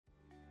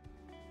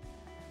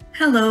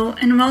Hello,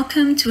 and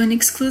welcome to an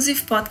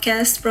exclusive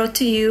podcast brought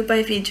to you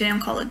by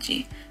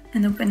VJOncology,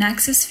 an open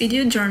access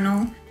video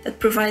journal that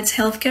provides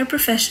healthcare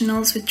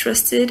professionals with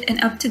trusted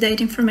and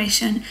up-to-date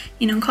information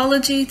in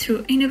oncology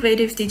through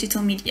innovative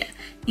digital media,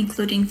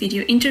 including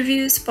video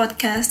interviews,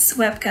 podcasts,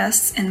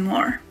 webcasts, and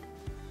more.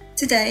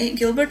 Today,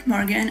 Gilbert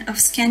Morgan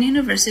of Scan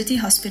University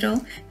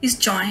Hospital is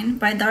joined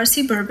by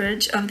Darcy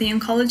Burbage of the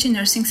Oncology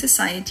Nursing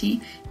Society,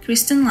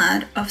 Kristen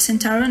Ladd of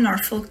Centara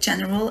Norfolk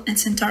General and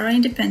Centara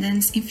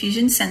Independence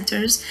Infusion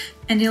Centers,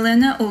 and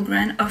Elena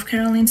Ogren of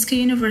Karolinska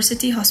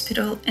University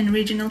Hospital and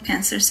Regional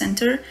Cancer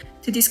Center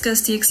to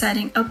discuss the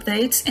exciting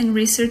updates and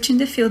research in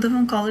the field of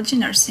oncology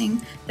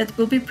nursing that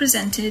will be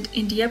presented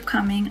in the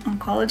upcoming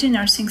Oncology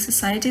Nursing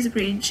Societies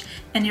Bridge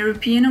and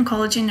European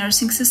Oncology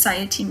Nursing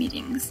Society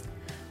meetings.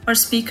 Our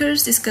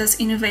speakers discuss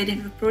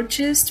innovative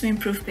approaches to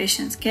improve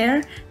patient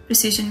care,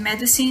 precision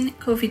medicine,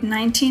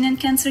 COVID-19 and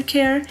cancer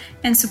care,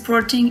 and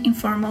supporting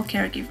informal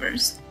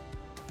caregivers.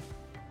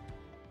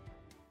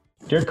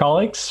 Dear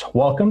colleagues,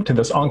 welcome to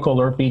this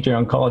OncoAlert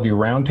VJOncology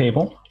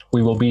Roundtable.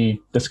 We will be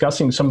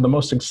discussing some of the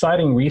most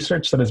exciting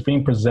research that is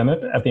being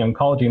presented at the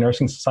Oncology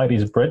Nursing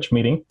Society's Bridge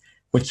meeting,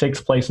 which takes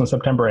place on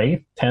September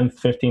 8th, 10th,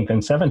 15th,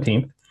 and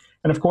 17th.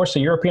 And of course, the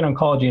European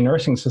Oncology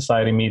Nursing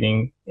Society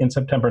meeting in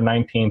September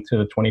 19th to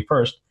the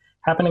 21st,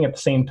 happening at the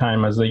same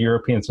time as the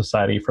European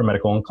Society for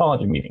Medical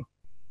Oncology meeting.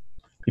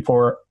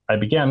 Before I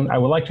begin, I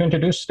would like to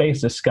introduce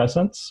today's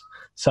discussants,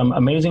 some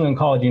amazing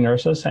oncology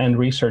nurses and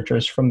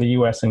researchers from the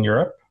US and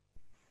Europe: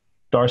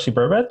 Darcy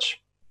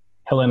Burbage,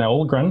 Helena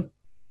Olgren,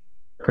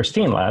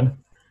 Christine Ladd,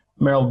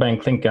 Meryl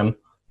Bank-Lincoln,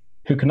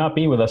 who could not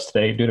be with us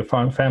today due to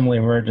family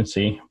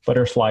emergency, but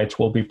her slides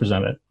will be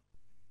presented.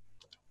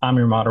 I'm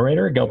your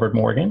moderator, Gilbert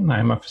Morgan.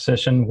 I'm a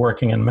physician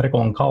working in medical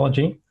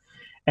oncology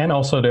and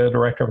also the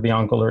director of the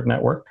OncoAlert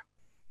network.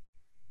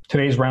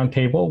 Today's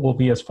roundtable will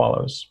be as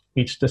follows.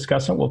 Each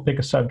discussant will pick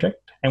a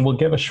subject and will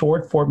give a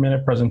short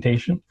 4-minute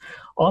presentation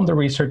on the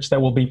research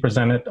that will be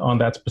presented on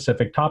that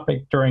specific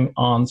topic during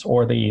ONS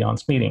or the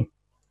EONS meeting.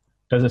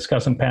 The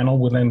discussant panel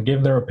will then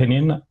give their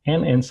opinion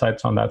and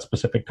insights on that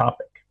specific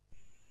topic.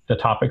 The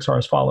topics are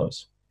as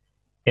follows: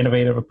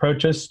 innovative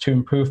approaches to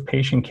improve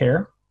patient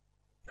care,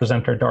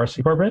 presenter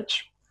Darcy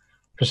Burbage;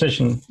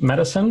 precision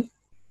medicine,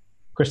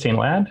 Christine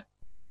Ladd;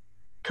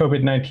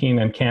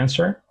 COVID-19 and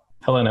cancer,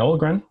 Helena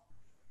Olgren;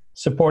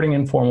 supporting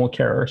informal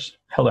carers,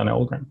 Helena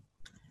Olgren.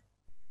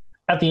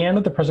 At the end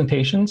of the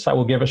presentations, I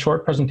will give a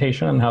short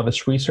presentation on how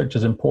this research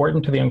is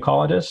important to the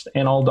oncologist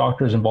and all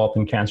doctors involved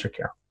in cancer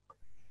care.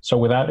 So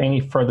without any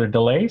further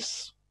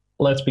delays,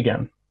 let's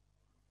begin.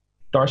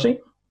 Darcy?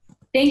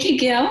 Thank you,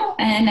 Gil,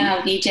 and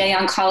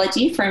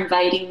VJOncology for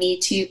inviting me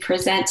to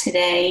present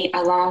today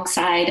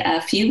alongside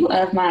a few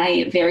of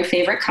my very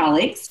favorite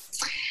colleagues.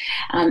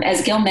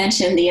 As Gil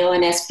mentioned, the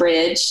ONS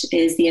Bridge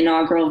is the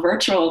inaugural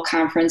virtual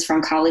conference for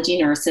oncology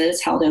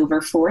nurses held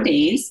over 4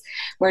 days,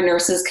 where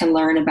nurses can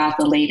learn about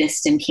the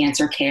latest in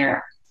cancer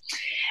care.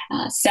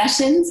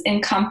 Sessions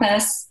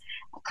encompass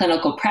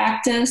clinical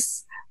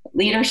practice,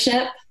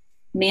 leadership,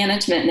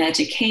 management and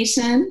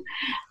education,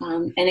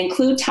 and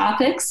include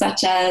topics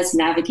such as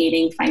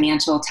navigating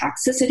financial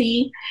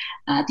toxicity,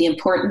 the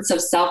importance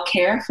of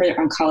self-care for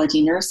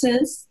oncology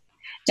nurses,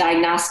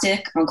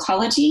 diagnostic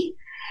oncology,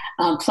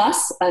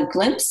 plus a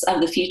glimpse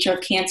of the future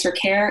of cancer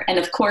care, and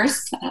of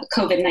course,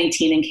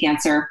 COVID-19 and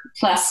cancer,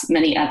 plus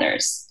many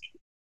others.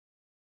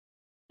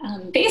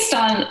 Based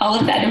on all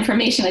of that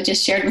information I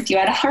just shared with you,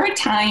 I had a hard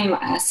time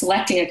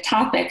selecting a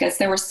topic as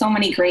there were so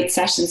many great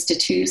sessions to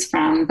choose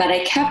from, but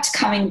I kept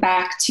coming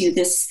back to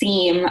this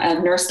theme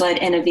of nurse-led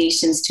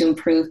innovations to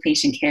improve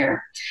patient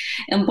care.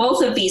 In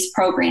both of these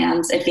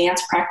programs,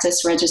 advanced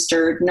practice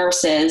registered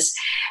nurses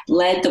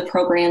led the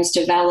program's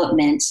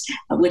development,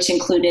 which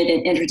included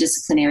an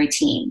interdisciplinary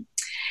team.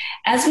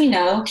 As we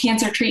know,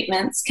 cancer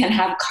treatments can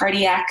have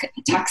cardiac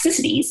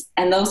toxicities,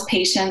 and those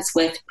patients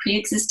with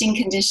pre-existing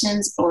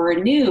conditions or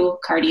new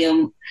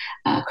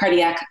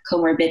cardiac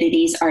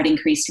comorbidities are at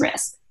increased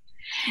risk.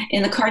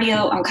 In the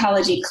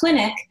cardio-oncology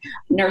clinic,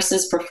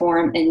 nurses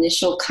perform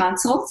initial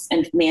consults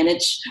and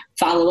manage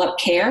follow-up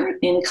care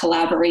in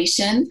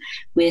collaboration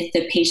with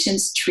the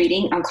patient's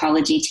treating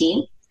oncology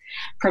team,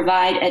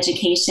 provide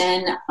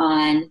education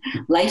on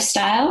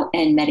lifestyle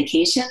and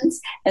medications,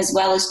 as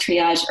well as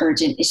triage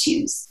urgent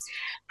issues.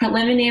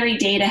 Preliminary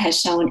data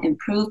has shown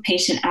improved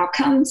patient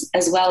outcomes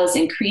as well as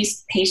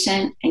increased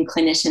patient and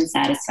clinician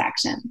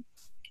satisfaction.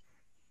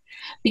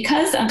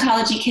 Because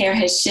oncology care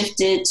has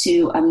shifted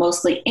to a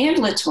mostly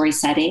ambulatory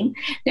setting,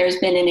 there's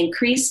been an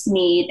increased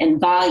need and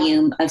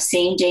volume of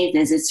same-day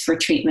visits for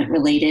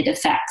treatment-related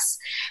effects,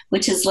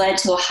 which has led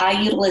to a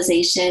high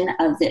utilization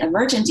of the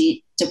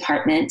emergency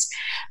department,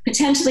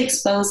 potentially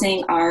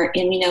exposing our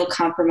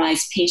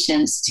immunocompromised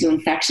patients to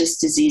infectious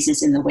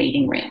diseases in the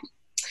waiting room.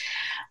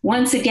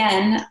 Once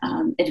again,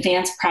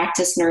 advanced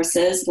practice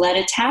nurses led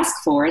a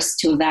task force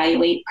to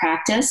evaluate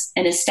practice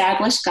and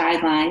establish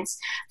guidelines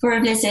for a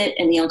visit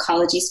in the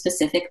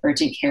oncology-specific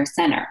urgent care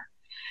center.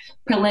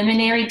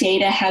 Preliminary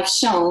data have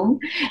shown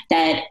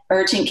that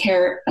urgent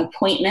care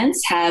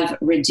appointments have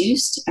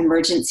reduced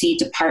emergency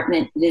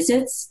department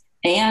visits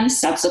and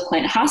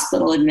subsequent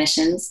hospital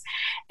admissions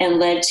and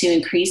led to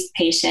increased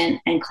patient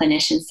and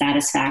clinician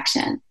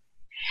satisfaction.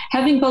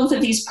 Having both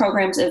of these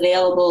programs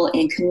available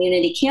in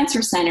community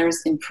cancer centers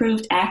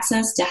improved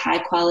access to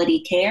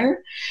high-quality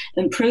care,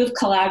 improved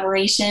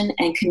collaboration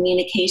and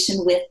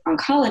communication with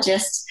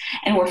oncologists,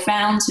 and were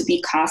found to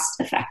be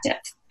cost-effective.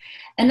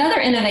 Another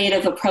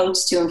innovative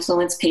approach to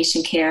influence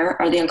patient care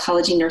are the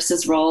oncology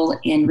nurses' role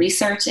in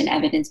research and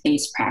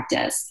evidence-based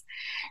practice.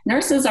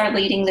 Nurses are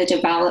leading the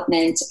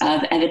development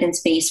of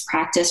evidence-based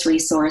practice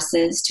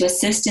resources to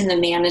assist in the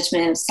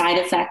management of side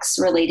effects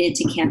related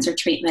to cancer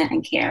treatment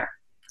and care.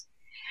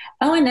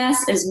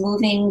 ONS is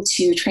moving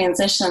to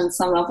transition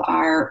some of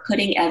our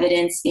putting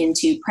evidence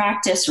into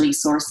practice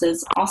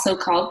resources, also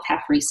called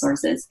PEP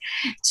resources,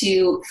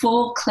 to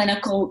full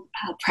clinical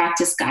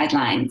practice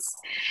guidelines.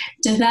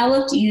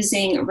 Developed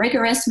using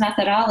rigorous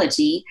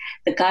methodology,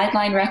 the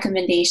guideline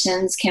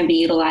recommendations can be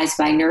utilized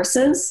by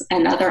nurses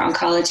and other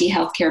oncology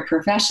healthcare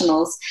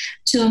professionals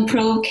to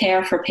improve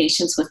care for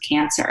patients with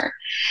cancer.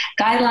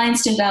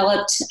 Guidelines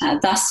developed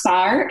thus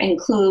far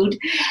include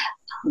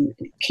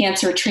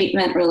cancer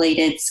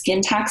treatment-related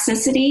skin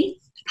toxicity,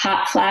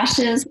 hot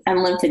flashes, and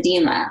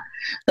lymphedema.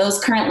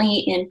 Those currently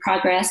in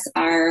progress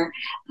are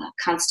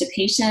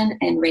constipation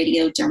and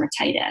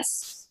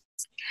radiodermatitis.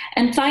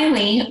 And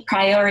finally,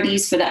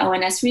 priorities for the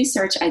ONS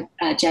research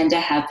agenda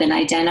have been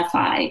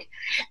identified.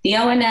 The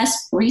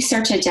ONS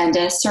research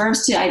agenda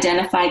serves to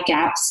identify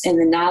gaps in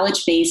the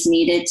knowledge base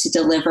needed to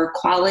deliver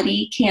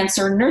quality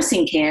cancer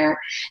nursing care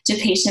to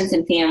patients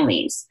and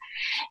families.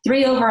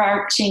 3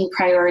 overarching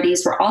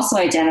priorities were also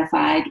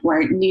identified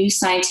where new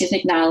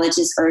scientific knowledge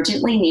is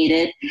urgently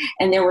needed,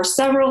 and there were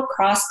several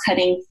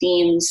cross-cutting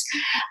themes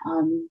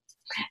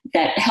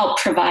that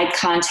helped provide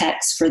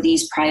context for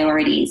these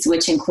priorities,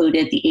 which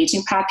included the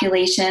aging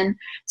population,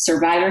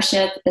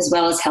 survivorship, as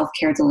well as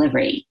healthcare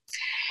delivery.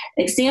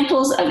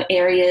 Examples of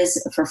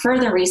areas for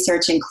further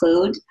research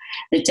include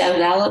the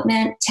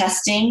development,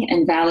 testing,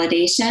 and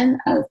validation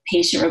of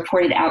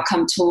patient-reported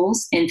outcome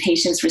tools in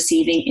patients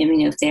receiving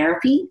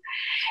immunotherapy,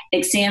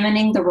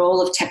 examining the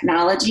role of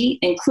technology,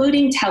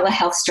 including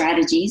telehealth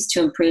strategies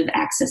to improve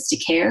access to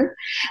care,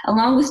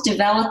 along with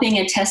developing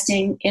and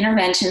testing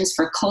interventions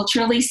for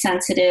culturally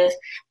sensitive,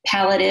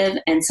 palliative,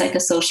 and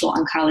psychosocial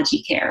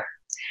oncology care.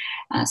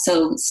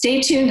 So stay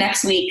tuned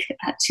next week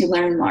to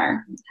learn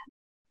more.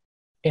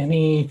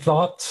 Any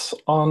thoughts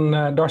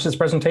on Darcy's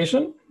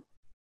presentation?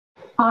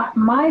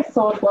 My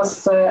thought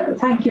was,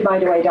 thank you, by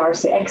the way,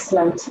 Darcy,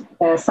 excellent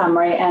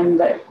summary.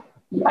 And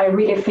I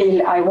really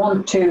feel I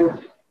want to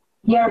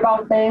hear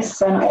about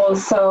this. And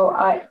also,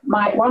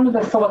 one of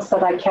the thoughts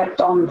that I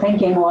kept on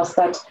thinking was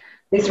that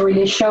this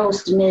really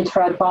shows the need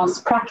for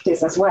advanced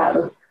practice as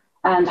well,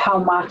 and how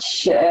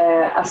much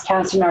as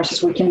cancer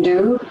nurses we can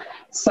do.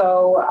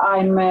 So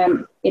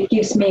it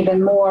gives me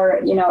even more,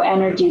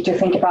 energy to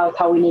think about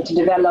how we need to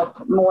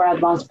develop more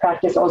advanced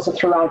practice also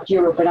throughout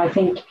Europe. And I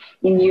think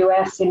in the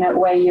US, in a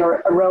way,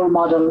 you're a role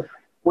model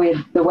with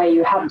the way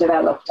you have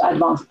developed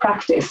advanced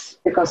practice,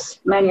 because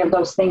many of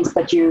those things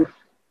that you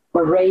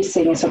were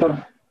raising is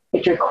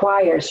it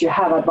requires you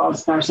have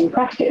advanced nursing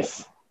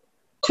practice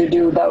to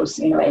do those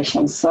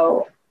innovations.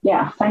 So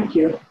yeah, thank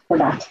you for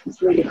that.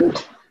 It's really good.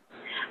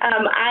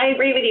 I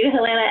agree with you,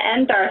 Helena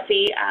and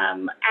Darcy.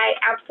 I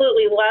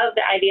absolutely love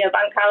the idea of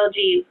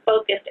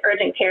oncology-focused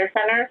urgent care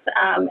centers.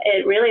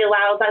 It really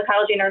allows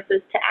oncology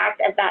nurses to act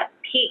at that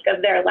peak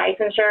of their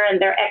licensure and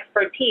their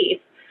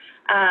expertise,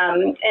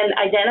 and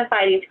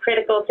identify these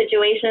critical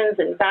situations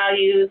and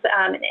values,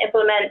 and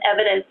implement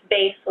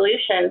evidence-based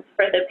solutions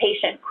for the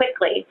patient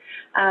quickly.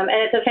 And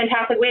it's a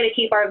fantastic way to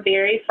keep our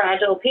very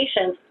fragile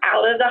patients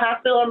out of the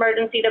hospital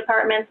emergency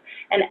departments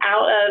and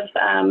out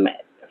of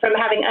from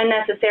having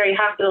unnecessary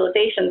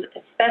hospitalizations,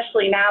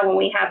 especially now when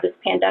we have this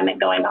pandemic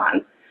going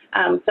on.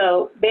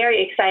 So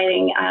very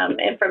exciting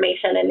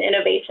information and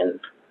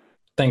innovations.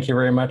 Thank you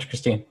very much,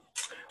 Christine.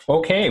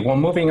 Okay, well,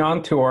 moving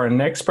on to our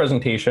next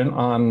presentation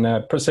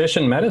on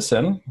precision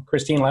medicine.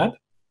 Christine Ladd.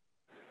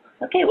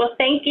 Okay, well,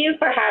 thank you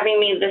for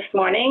having me this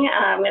morning.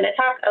 I'm going to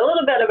talk a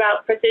little bit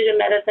about precision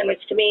medicine,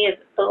 which to me is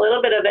a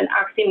little bit of an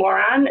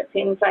oxymoron. It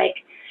seems like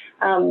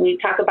we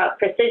talk about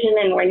precision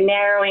and we're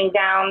narrowing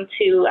down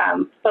to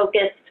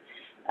focused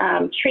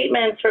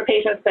treatments for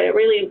patients, but it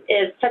really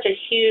is such a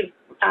huge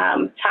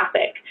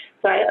topic.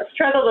 So I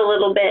struggled a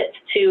little bit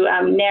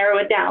to narrow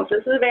it down. So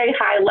this is a very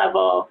high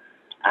level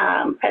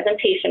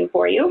presentation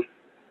for you.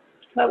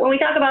 But when we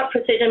talk about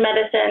precision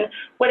medicine,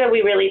 what are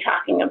we really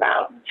talking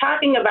about?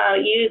 Talking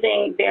about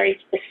using very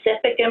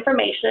specific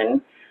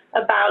information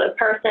about a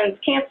person's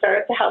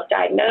cancer to help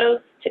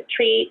diagnose, to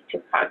treat, to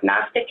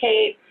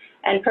prognosticate,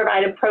 and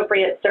provide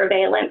appropriate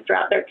surveillance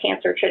throughout their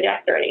cancer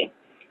trajectory.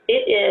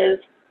 It is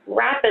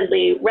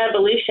rapidly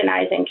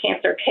revolutionizing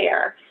cancer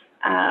care.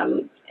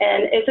 And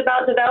it's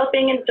about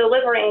developing and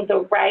delivering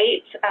the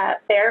right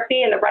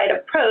therapy and the right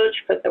approach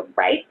for the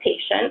right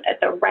patient at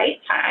the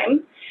right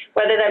time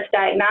whether that's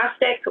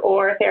diagnostic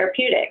or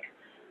therapeutic.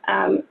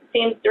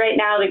 Seems right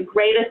now the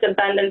greatest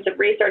abundance of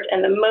research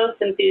and the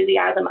most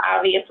enthusiasm,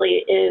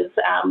 obviously, is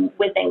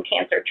within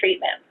cancer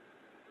treatment.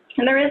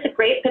 And there is a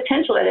great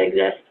potential that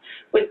exists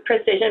with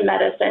precision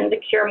medicine to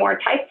cure more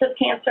types of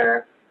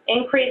cancer,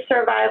 increase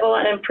survival,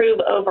 and improve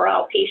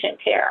overall patient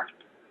care.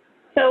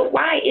 So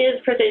why is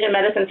precision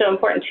medicine so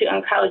important to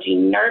oncology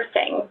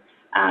nursing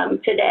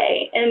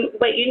today? And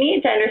what you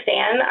need to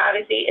understand,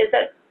 obviously, is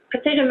that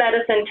precision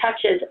medicine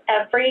touches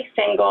every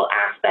single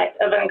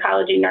aspect of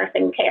oncology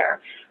nursing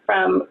care,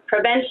 from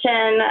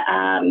prevention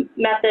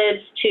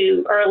methods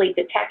to early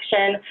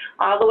detection,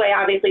 all the way,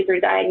 obviously,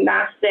 through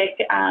diagnostic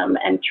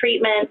and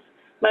treatment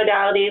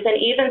modalities,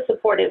 and even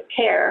supportive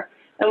care.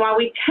 And while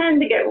we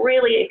tend to get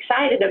really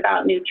excited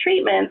about new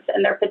treatments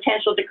and their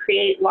potential to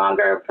create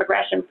longer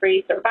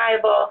progression-free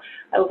survival,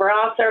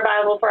 overall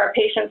survival for our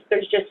patients,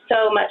 there's just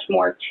so much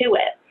more to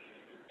it.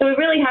 So we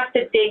really have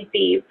to dig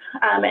deep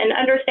and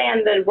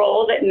understand the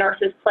role that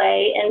nurses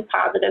play in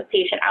positive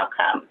patient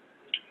outcomes.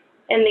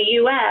 In the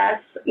U.S.,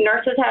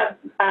 nurses have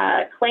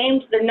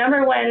claimed the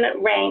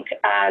 #1 rank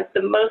as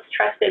the most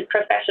trusted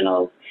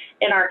professionals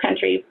in our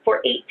country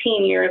for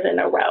 18 years in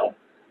a row.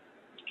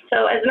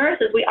 So as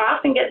nurses, we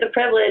often get the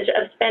privilege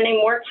of spending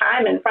more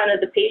time in front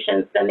of the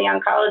patients than the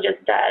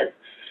oncologist does.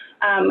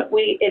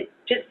 It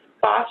just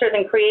fosters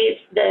and creates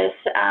this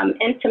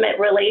intimate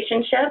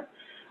relationship.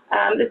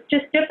 It's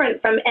just different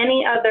from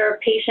any other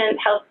patient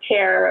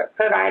healthcare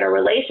provider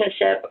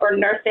relationship or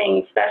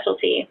nursing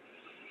specialty.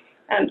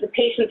 The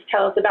patients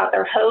tell us about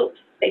their hopes.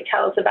 They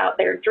tell us about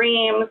their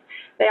dreams.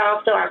 They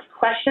also ask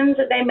questions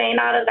that they may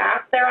not have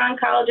asked their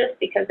oncologist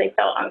because they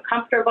felt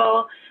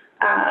uncomfortable.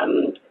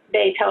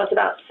 They tell us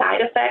about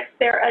side effects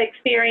they're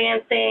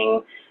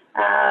experiencing.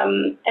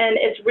 And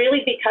it's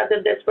really because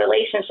of this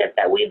relationship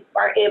that we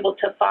are able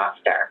to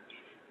foster.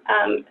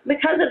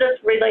 Because of this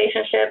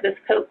relationship, this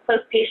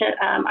close patient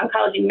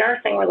oncology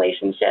nursing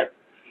relationship,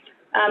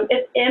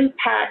 it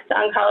impacts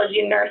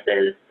oncology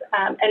nurses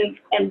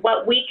and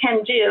what we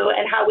can do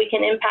and how we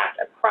can impact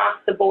across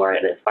the board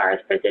as far as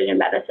precision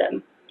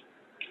medicine.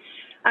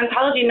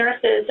 Oncology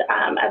nurses,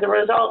 as a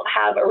result,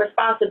 have a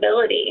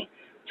responsibility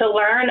to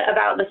learn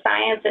about the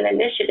science and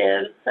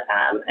initiatives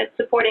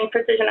supporting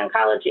precision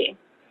oncology.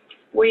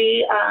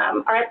 We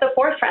are at the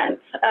forefront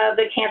of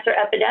the cancer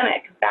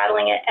epidemic,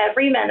 battling it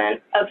every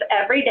minute of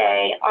every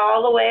day,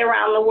 all the way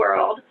around the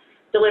world,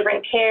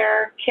 delivering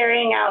care,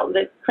 carrying out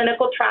the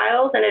clinical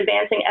trials, and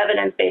advancing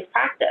evidence-based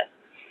practice.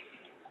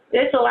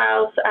 This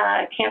allows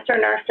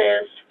cancer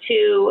nurses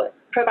to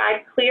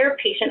provide clear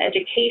patient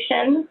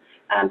education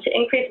to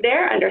increase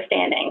their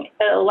understanding.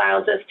 It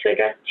allows us to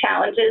address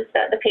challenges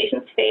that the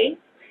patients face.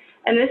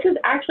 And this is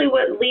actually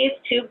what leads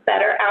to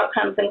better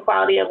outcomes and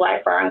quality of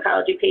life for our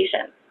oncology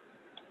patients.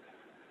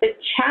 The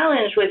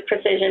challenge with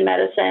precision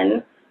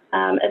medicine,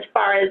 as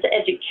far as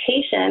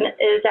education,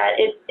 is that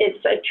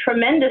it's a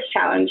tremendous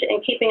challenge in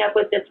keeping up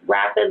with this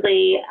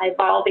rapidly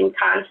evolving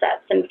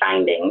concepts and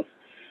findings.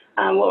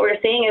 What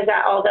we're seeing is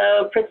that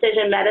although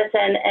precision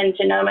medicine and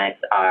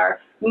genomics are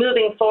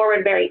moving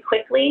forward very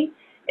quickly,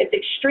 it's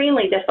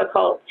extremely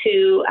difficult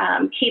to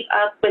keep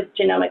up with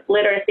genomic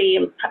literacy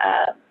and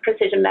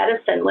precision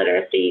medicine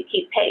literacy,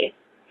 keep pace.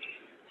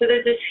 So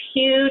there's this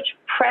huge,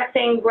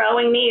 pressing,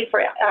 growing need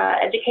for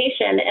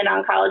education in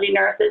oncology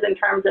nurses in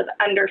terms of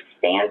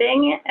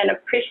understanding and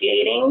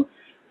appreciating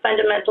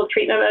fundamental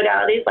treatment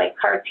modalities like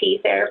CAR T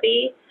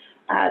therapy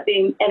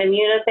and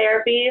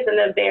immunotherapies, and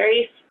the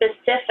very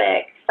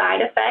specific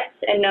side effects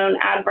and known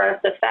adverse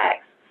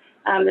effects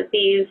that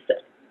these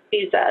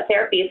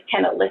therapies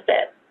can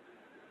elicit.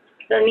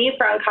 The need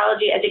for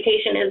oncology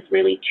education is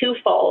really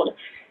twofold,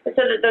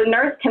 so that the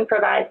nurse can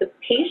provide the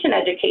patient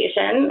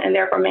education and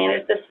therefore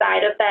manage the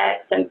side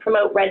effects and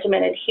promote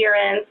regimen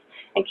adherence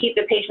and keep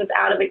the patients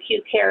out of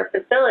acute care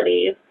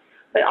facilities,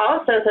 but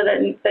also so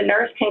that the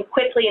nurse can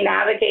quickly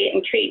navigate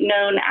and treat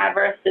known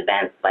adverse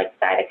events like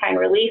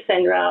cytokine release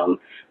syndrome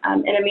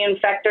and immune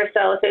effector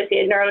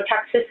cell-associated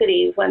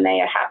neurotoxicities when they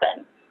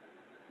happen.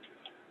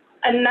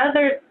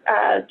 Another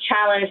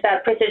challenge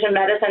that precision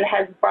medicine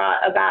has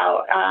brought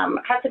about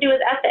has to do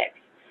with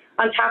ethics.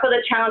 On top of the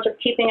challenge of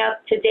keeping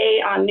up to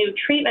date on new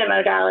treatment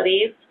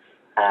modalities,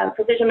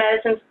 precision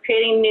medicine is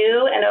creating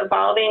new and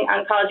evolving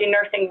oncology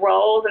nursing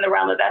roles in the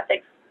realm of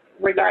ethics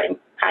regarding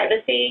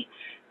privacy,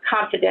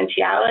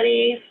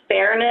 confidentiality,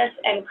 fairness,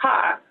 and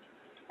cost.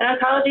 And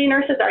oncology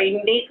nurses are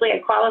uniquely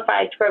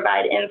qualified to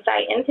provide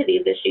insight into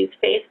these issues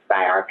faced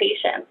by our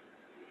patients.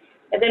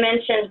 As I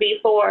mentioned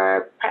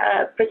before,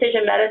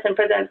 precision medicine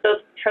presents both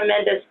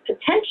tremendous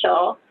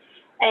potential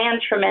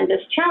and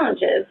tremendous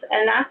challenges,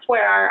 and that's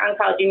where our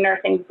oncology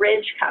nursing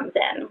bridge comes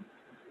in.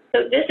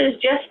 So this is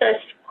just a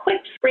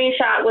quick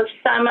screenshot with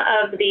some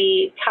of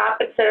the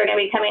topics that are going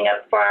to be coming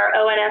up for our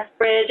ONS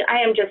bridge. I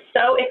am just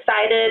so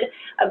excited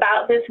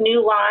about this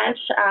new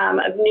launch,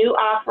 of new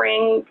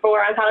offering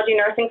for Oncology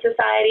Nursing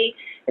Society.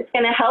 It's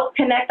going to help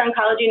connect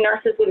oncology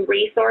nurses with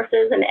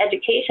resources and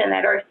education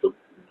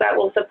that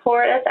will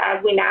support us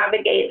as we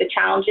navigate the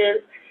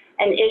challenges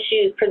and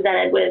issues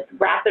presented with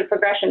rapid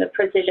progression of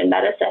precision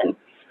medicine.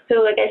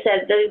 So like I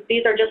said,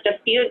 these are just a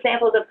few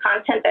examples of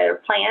content that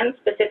are planned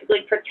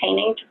specifically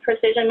pertaining to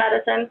precision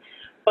medicine,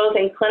 both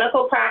in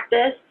clinical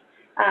practice,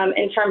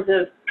 in terms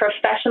of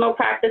professional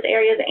practice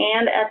areas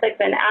and ethics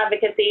and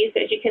advocacy.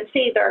 So as you can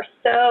see, there are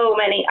so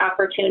many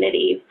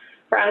opportunities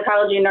for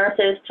oncology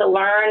nurses to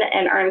learn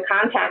and earn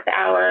contact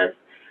hours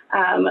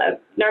of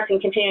nursing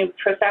continuing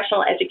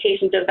professional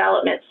education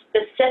development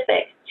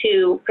specific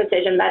to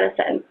precision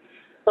medicine.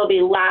 There'll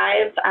be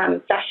live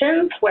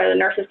sessions where the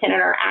nurses can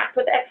interact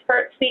with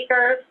expert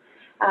speakers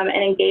and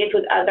engage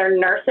with other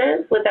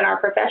nurses within our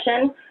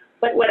profession.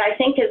 But what I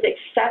think is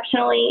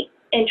exceptionally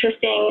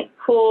interesting,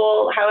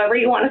 cool, however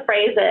you want to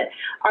phrase it,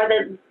 are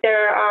that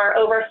there are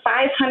over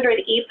 500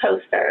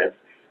 e-posters.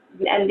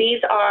 And these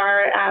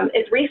are,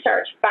 it's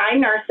research by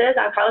nurses,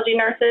 oncology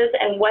nurses,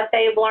 and what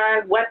they've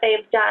learned, what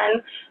they've done,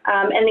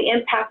 and the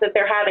impact that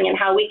they're having and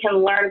how we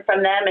can learn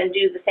from them and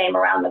do the same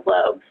around the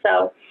globe.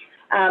 So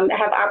I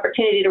have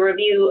opportunity to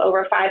review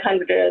over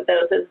 500 of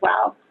those as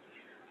well.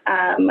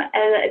 And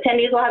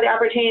attendees will have the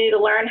opportunity to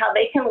learn how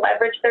they can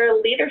leverage their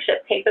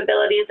leadership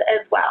capabilities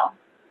as well.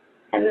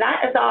 And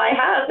that is all I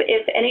have.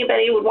 If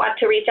anybody would want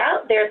to reach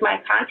out, there's my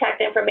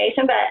contact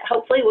information, but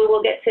hopefully we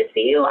will get to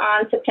see you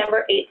on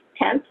September 8th,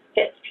 10th,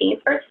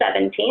 15th, or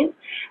 17th.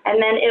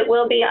 And then it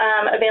will be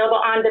available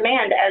on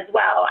demand as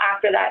well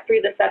after that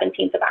through the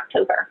 17th of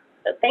October.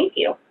 So thank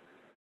you.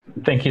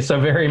 Thank you so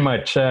very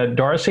much.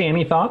 Darcy,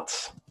 any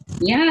thoughts?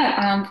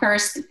 Yeah,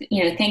 first,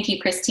 thank you,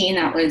 Christine.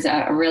 That was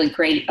a really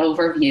great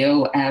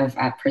overview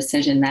of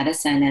precision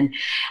medicine. And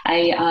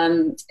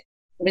I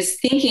was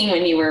thinking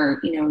when you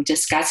were,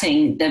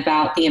 discussing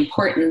about the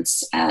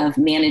importance of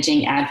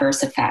managing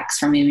adverse effects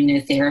from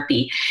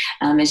immunotherapy.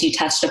 As you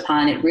touched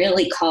upon, it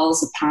really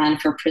calls upon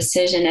for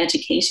precision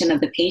education of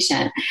the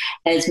patient,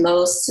 as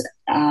most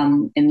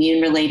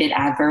immune-related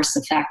adverse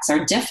effects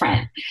are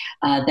different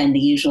than the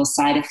usual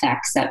side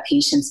effects that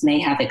patients may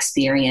have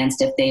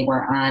experienced if they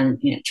were on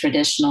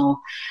traditional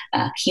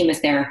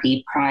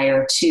chemotherapy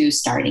prior to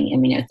starting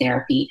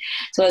immunotherapy.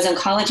 So as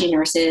oncology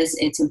nurses,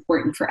 it's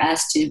important for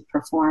us to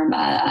perform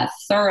a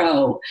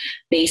thorough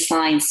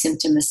baseline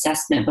symptom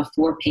assessment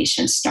before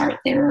patients start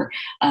their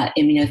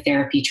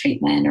immunotherapy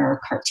treatment or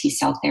CAR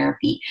T-cell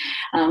therapy,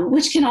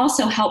 which can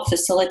also help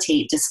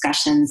facilitate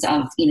discussions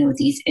of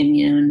these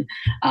immune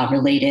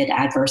related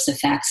adverse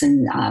effects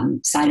and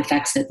side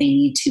effects that they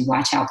need to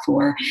watch out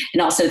for,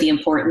 and also the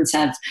importance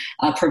of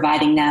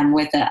providing them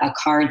with a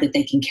card that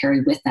they can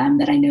carry with them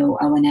that I know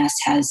ONS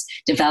has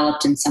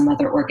developed in some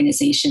other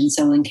organizations.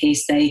 So in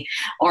case they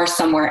are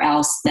somewhere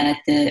else, that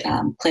the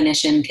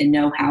clinician can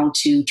know how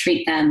to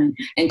treat them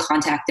and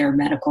contact their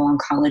medical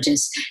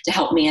oncologist to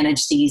help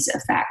manage these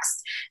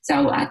effects.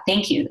 So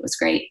thank you. It was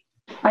great.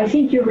 I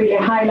think you really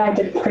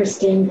highlighted,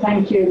 Christine,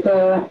 thank you,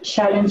 the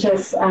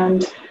challenges.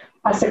 And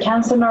as a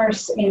cancer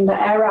nurse in the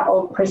era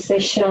of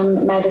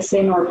precision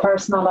medicine or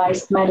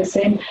personalized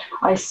medicine,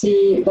 I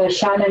see the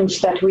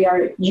challenge that we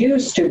are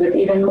used to, but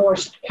even more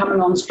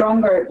coming on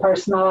stronger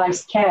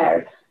personalized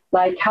care.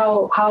 Like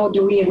how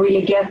do we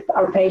really get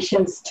our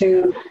patients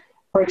to,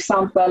 for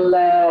example,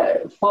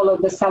 follow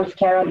the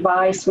self-care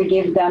advice we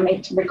give them?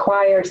 It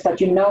requires that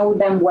you know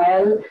them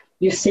well,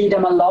 you see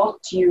them a lot,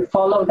 you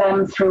follow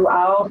them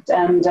throughout,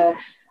 and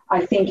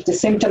I think the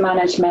symptom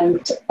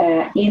management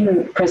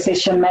in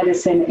precision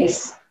medicine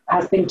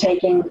has been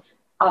taking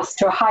us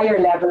to a higher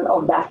level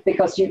of that,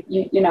 because you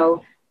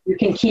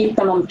can keep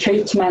them on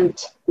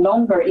treatment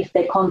longer if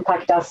they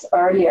contact us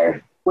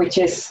earlier, which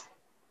is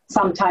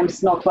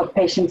sometimes not what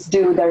patients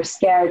do. They're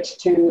scared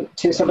to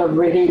sort of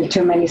reveal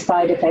too many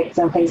side effects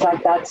and things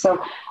like that.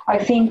 So I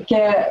think,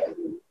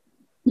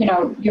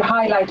 you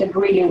highlighted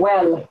really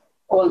well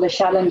all the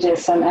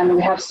challenges, and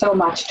we have so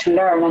much to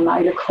learn, and I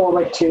look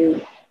forward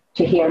to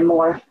hear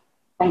more.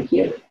 Thank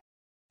you.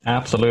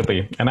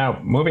 Absolutely. And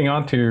now moving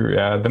on to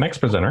the next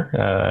presenter,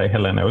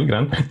 Helena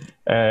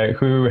Ullgren,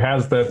 who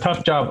has the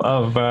tough job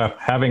of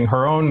having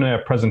her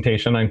own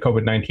presentation on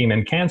COVID-19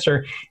 and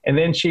cancer. And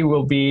then she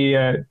will be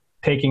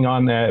taking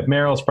on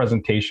Meryl's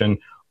presentation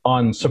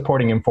on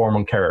supporting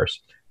informal carers.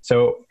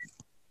 So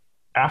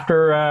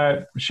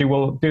after she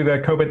will do the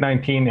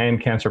COVID-19 and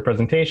cancer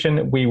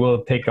presentation, we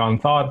will take on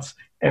thoughts,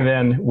 and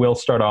then we'll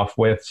start off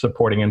with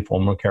supporting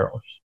informal carers.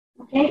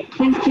 Okay,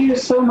 thank you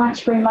so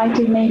much for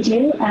inviting me,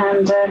 Jill.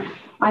 And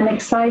I'm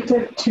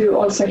excited to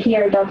also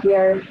hear that we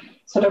are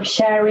sort of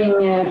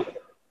sharing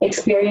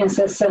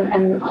experiences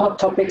and hot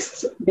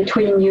topics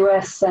between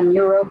US and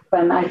Europe.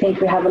 And I think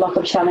we have a lot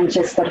of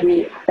challenges that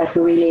we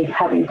really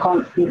have in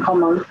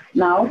common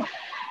now.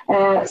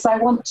 So I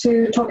want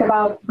to talk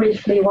about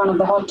briefly one of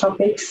the hot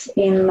topics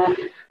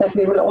that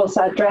we will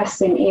also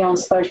address in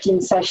EONS 13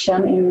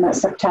 session in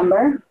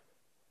September.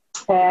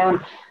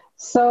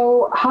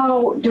 So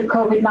how do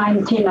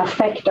COVID-19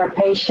 affect our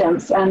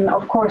patients? And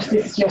of course,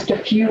 this is just a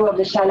few of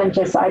the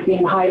challenges I've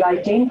been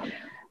highlighting.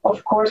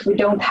 Of course, we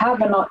don't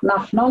have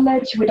enough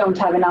knowledge. We don't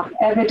have enough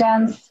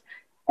evidence.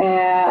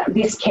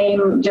 This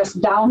came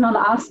just down on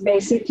us,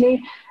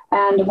 basically.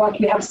 And what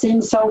we have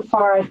seen so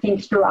far, I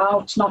think,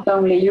 throughout not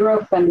only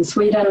Europe and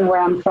Sweden, where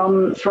I'm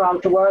from,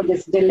 throughout the world,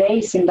 is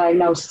delays in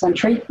diagnosis and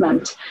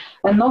treatment.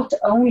 And not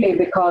only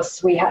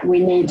because we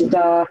need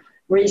the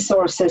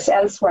resources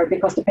elsewhere,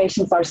 because the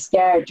patients are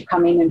scared to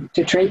come in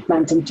into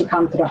treatment and to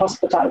come to the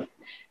hospital.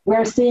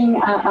 We're seeing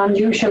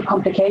unusual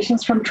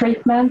complications from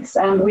treatments,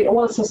 and we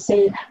also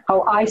see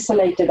how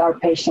isolated our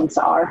patients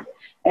are.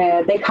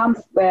 They come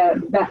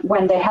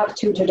when they have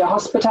to the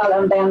hospital,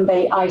 and then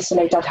they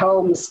isolate at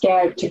home,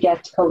 scared to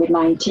get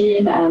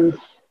COVID-19, and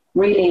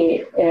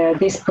really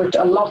this put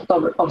a lot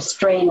of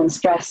strain and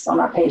stress on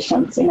our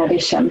patients in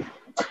addition.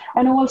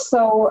 And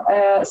also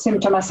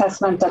symptom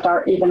assessment that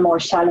are even more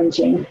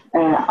challenging,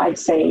 I'd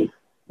say,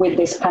 with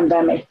this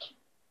pandemic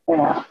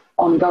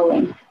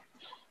ongoing.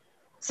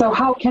 So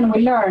how can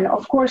we learn?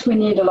 Of course, we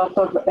need a lot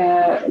of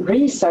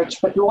research,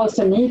 but we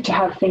also need to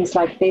have things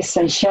like this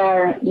and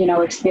share,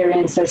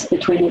 experiences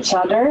between each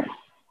other.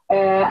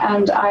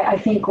 And I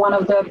think one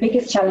of the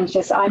biggest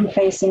challenges I'm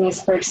facing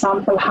is, for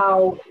example,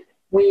 how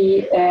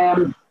we,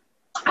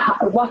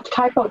 what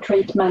type of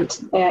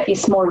treatment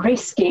is more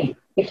risky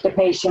if the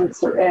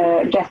patient's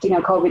getting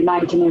a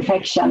COVID-19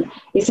 infection.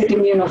 Is it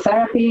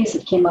immunotherapy? Is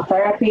it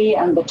chemotherapy?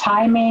 And the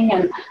timing?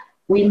 And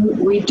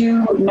we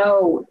do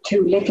know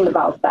too little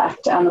about that,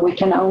 and we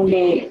can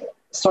only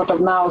sort of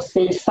now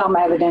see some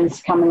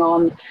evidence coming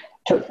on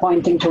to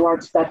pointing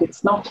towards that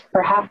it's not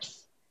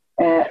perhaps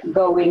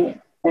going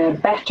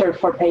better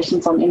for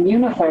patients on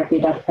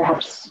immunotherapy that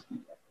perhaps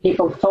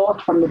people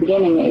thought from the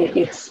beginning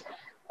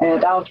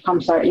the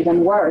outcomes are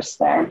even worse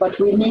there. But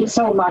we need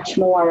so much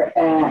more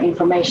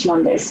information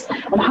on this.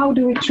 And how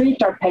do we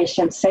treat our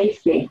patients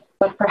safely,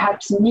 but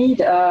perhaps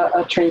need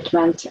a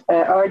treatment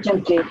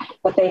urgently,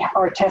 but they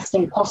are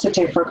testing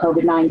positive for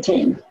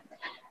COVID-19?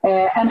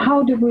 And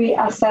how do we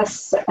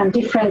assess and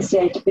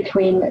differentiate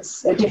between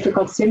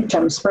difficult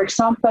symptoms? For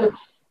example,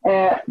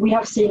 we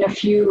have seen a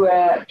few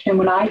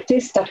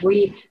pneumonitis that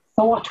we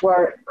thought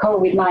were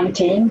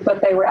COVID-19,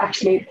 but they were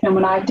actually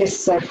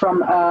pneumonitis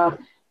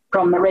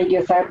from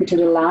radiotherapy to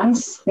the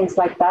lungs, things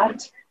like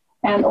that.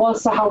 And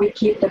also how we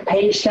keep the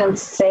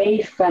patients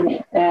safe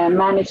and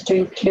manage to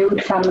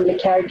include family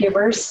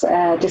caregivers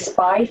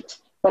despite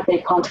that they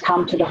can't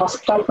come to the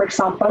hospital, for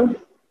example.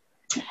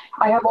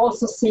 I have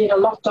also seen a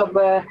lot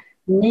of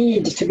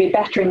need to be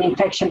better in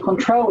infection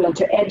control and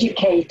to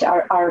educate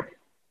our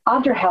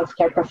other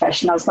healthcare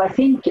professionals. I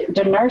think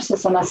the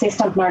nurses and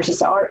assistant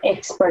nurses are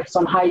experts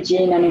on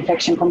hygiene and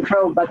infection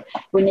control, but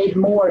we need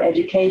more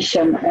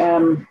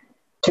education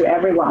to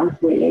everyone,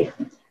 really.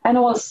 And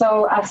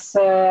also, as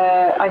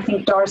I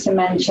think Darcy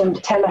mentioned,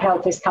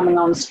 telehealth is coming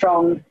on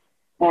strong,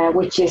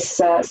 which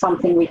is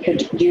something we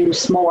could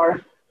use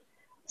more.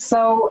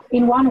 So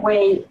in one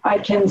way, I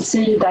can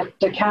see that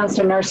the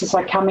cancer nurses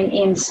are coming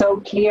in so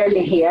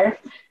clearly here.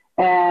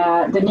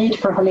 The need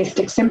for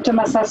holistic symptom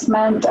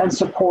assessment and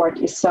support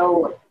is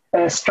so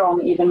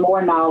strong even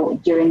more now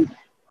during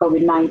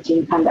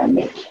COVID-19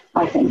 pandemic,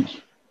 I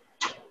think.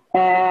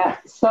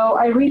 So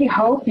I really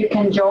hope you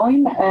can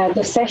join.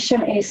 The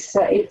session is,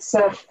 it's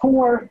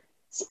 4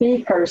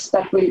 speakers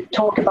that will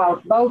talk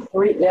about both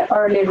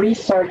early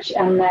research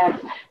and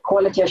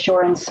quality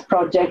assurance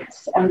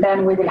projects, and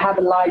then we will have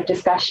a live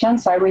discussion.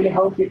 So I really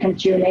hope you can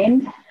tune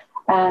in.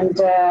 And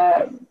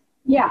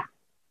yeah,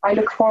 I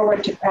look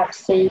forward to perhaps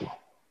see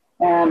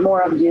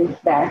more of you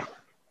there.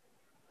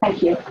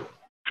 Thank you.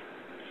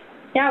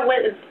 Yeah, what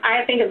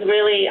I think is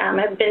really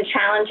has been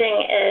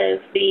challenging is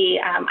the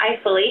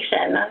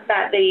isolation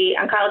that the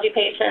oncology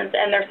patients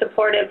and their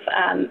supportive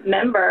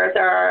members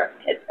are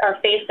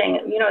facing,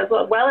 as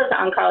well as the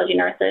oncology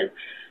nurses.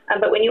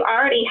 But when you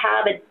already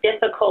have a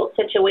difficult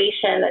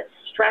situation that's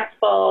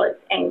stressful, it's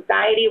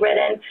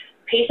anxiety-ridden,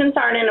 patients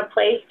aren't in a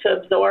place to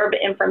absorb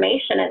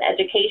information and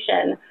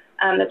education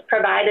that's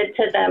provided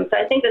to them. So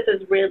I think this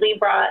has really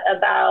brought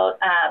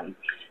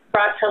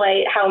to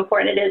light how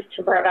important it is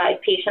to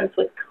provide patients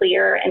with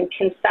clear and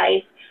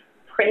concise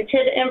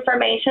printed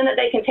information that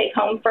they can take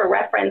home for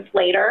reference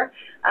later,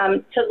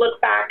 to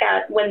look back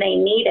at when they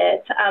need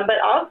it,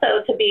 but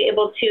also to be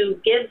able to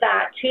give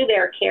that to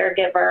their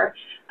caregiver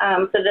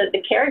so that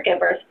the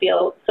caregivers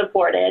feel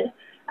supported.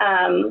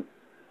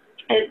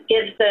 It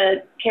gives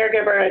the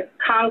caregiver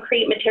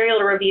concrete material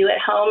to review at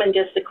home and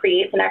just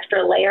creates an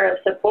extra layer of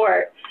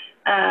support.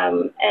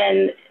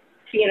 And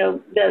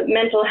the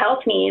mental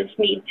health needs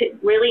need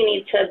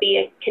to be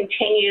a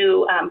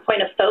continued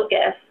point of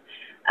focus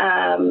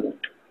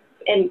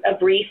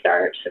of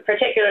research,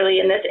 particularly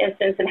in this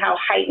instance, and how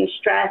heightened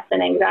stress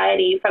and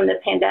anxiety from the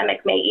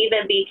pandemic may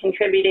even be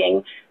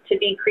contributing to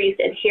decreased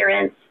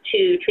adherence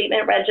to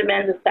treatment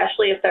regimens,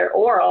 especially if they're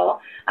oral,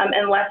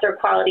 and lesser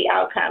quality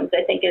outcomes.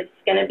 I think it's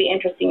going to be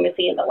interesting to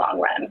see in the long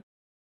run.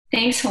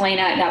 Thanks,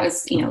 Helena. That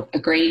was, a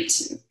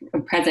great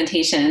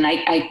presentation. And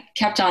I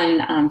kept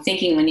on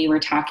thinking when you were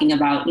talking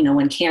about,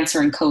 when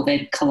cancer and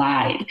COVID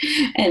collide.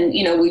 And,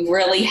 we've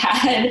really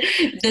had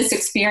this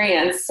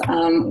experience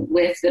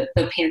with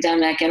the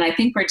pandemic. And I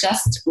think we're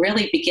just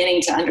really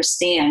beginning to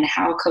understand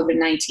how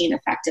COVID-19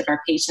 affected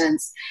our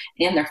patients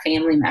and their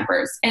family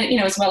members. And,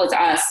 as well as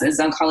us as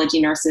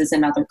oncology nurses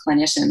and other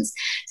clinicians.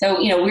 So,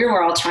 we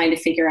were all trying to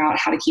figure out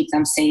how to keep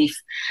them safe.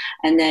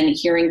 And then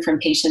hearing from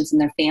patients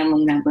and their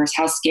family members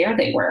how scared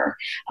they were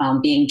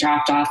being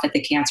dropped off at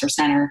the cancer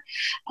center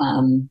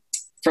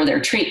for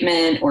their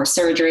treatment or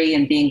surgery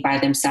and being by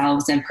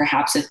themselves, and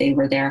perhaps if they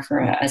were there for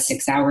a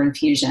 6-hour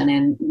infusion.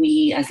 And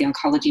we, as the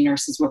oncology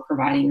nurses, were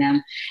providing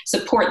them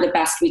support the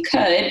best we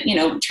could,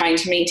 trying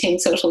to maintain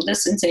social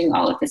distancing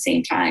all at the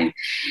same time.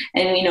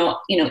 And,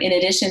 in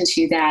addition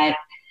to that,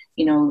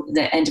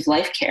 the end of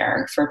life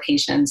care for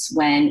patients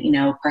when,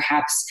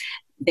 perhaps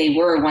they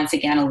were once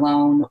again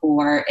alone,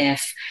 or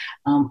if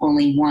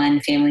only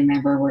one family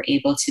member were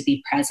able to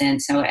be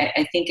present. So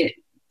I think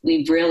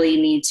we really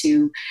need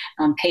to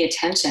pay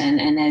attention.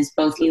 And as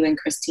both you and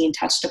Christine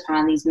touched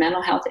upon, these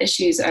mental health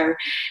issues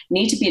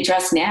need to be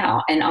addressed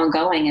now and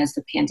ongoing as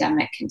the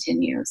pandemic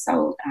continues.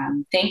 So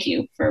thank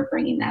you for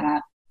bringing that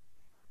up.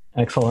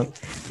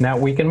 Excellent. Now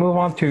we can move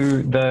on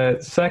to the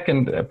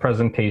second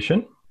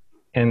presentation,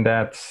 and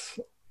that's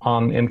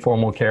on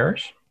informal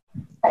carers.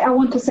 I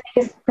want to say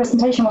this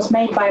presentation was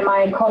made by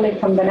my colleague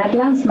from the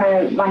Netherlands,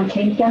 Mary van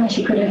Klinken.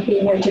 She couldn't be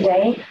here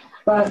today,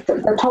 but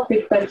the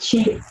topic that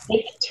she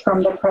picked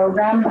from the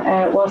program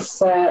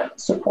was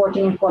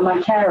supporting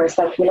informal carers.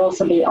 That will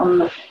also be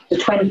on the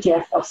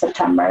 20th of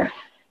September.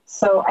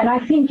 So, and I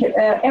think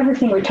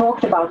everything we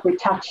talked about, we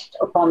touched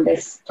upon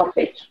this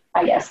topic,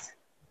 I guess.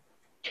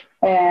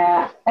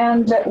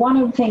 And one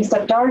of the things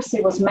that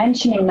Darcy was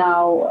mentioning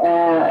now,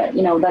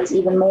 that's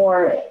even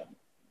more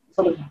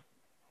sort of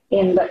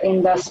in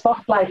the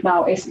spotlight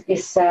now is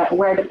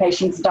where the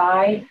patients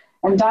die.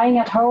 And dying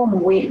at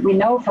home, we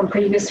know from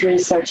previous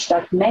research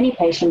that many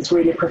patients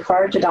really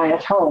prefer to die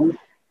at home.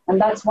 And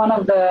that's one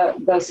of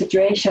the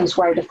situations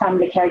where the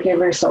family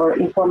caregivers or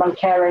informal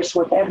carers,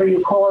 whatever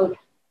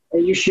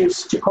you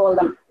choose to call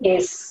them,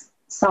 is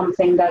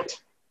something that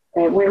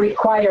we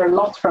require a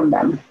lot from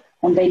them,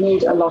 and they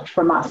need a lot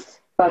from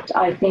us. But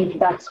I think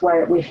that's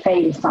where we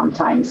fail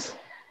sometimes.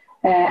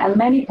 And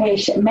many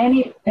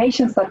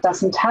patients that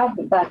doesn't have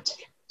that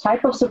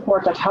type of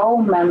support at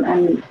home,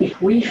 and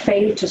if we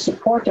fail to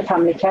support the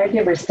family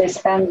caregivers, they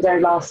spend their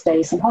last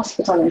days in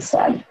hospital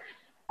instead.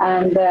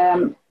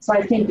 And so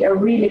I think a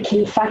really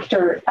key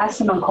factor as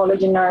an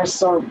oncology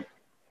nurse or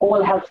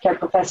all healthcare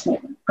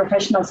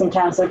professionals in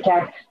cancer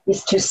care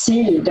is to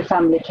see the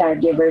family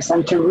caregivers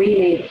and to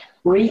really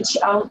reach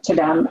out to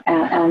them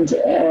and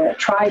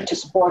try to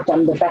support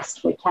them the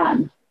best we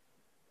can.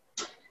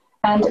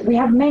 And we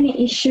have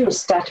many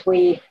issues that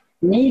we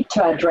need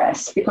to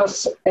address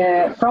because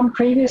from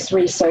previous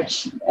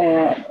research,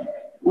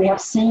 we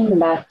have seen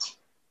that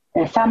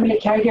family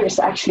caregivers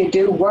actually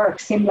do work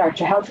similar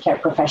to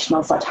healthcare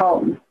professionals at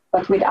home,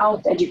 but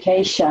without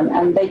education.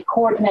 And they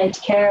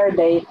coordinate care,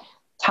 they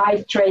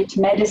titrate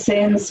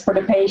medicines for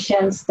the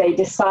patients, they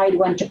decide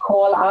when to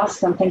call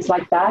us and things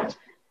like that.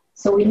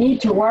 So we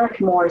need to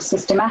work more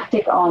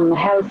systematic on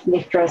health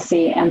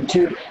literacy and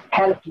to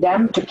help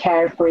them to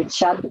care for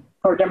each other,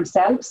 for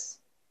themselves,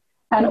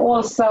 and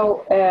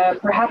also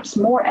perhaps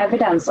more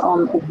evidence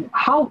on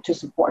how to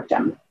support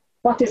them.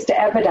 What is the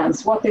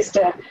evidence? What is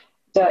the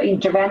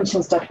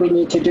interventions that we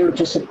need to do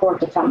to support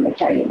the family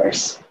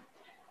caregivers?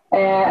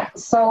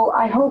 So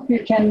I hope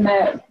you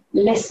can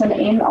listen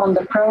in on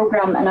the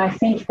program, and I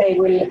think they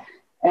will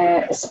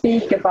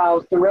speak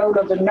about the role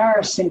of the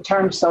nurse in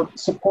terms of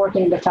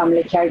supporting the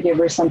family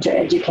caregivers and to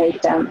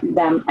educate them.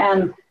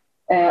 And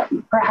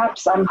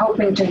perhaps I'm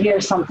hoping to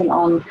hear something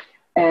on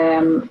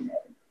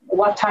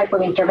what type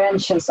of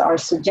interventions are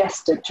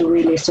suggested to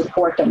really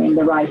support them in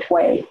the right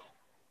way.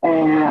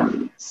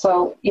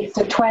 So it's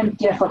the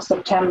 20th of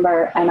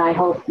September, and I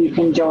hope you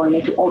can join.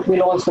 It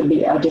will also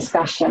be a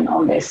discussion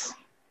on this.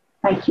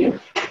 Thank you.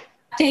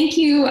 Thank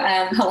you,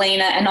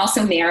 Helena, and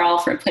also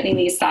Meryl for putting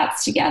these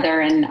thoughts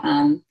together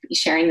and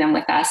sharing them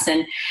with us.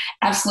 And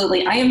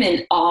absolutely, I am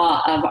in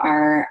awe of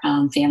our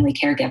family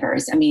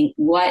caregivers. I mean,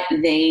 what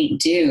they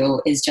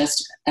do is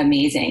just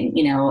amazing,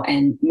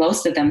 and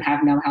most of them have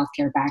no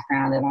healthcare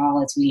background at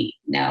all, as we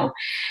know.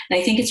 And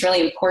I think it's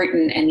really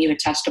important, and you had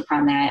touched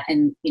upon that,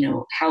 and,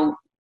 how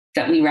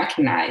that we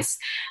recognize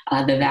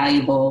the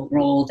valuable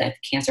role that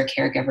cancer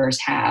caregivers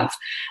have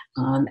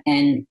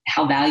and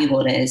how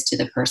valuable it is to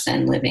the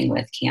person living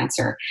with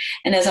cancer.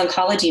 And as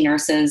oncology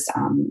nurses,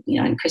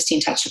 and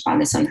Christine touched upon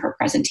this on her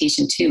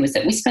presentation too, is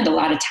that we spend a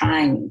lot of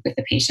time with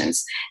the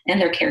patients and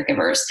their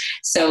caregivers.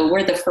 So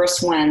we're the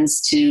first ones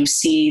to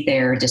see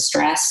their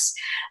distress,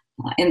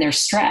 and their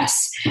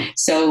stress.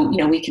 So,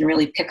 we can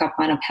really pick up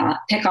on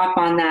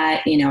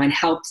that, and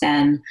help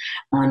them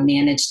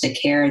manage the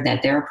care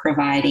that they're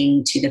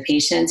providing to the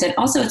patients. And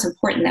also it's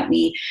important that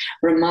we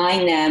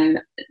remind them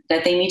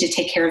that they need to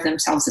take care of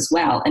themselves as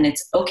well. And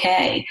it's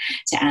okay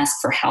to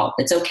ask for help.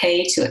 It's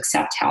okay to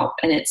accept help.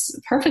 And it's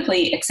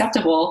perfectly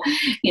acceptable,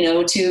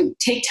 to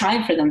take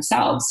time for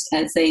themselves,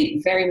 as they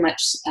very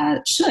much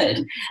should,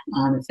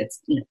 if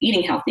it's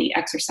eating healthy,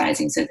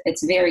 exercising. So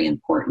it's very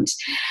important.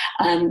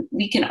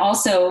 We can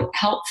also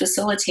help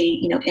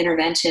facilitate,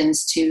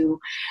 interventions to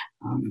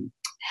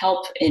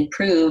help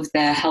improve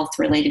the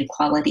health-related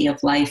quality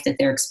of life that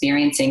they're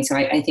experiencing. So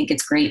I think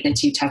it's great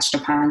that you touched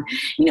upon,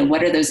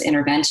 what are those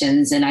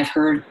interventions? And I've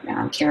heard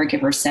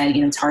caregivers say,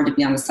 it's hard to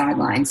be on the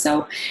sidelines.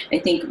 So I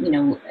think,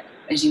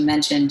 as you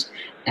mentioned,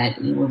 that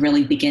we're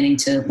really beginning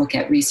to look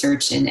at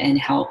research and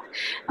help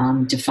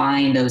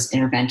define those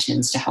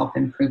interventions to help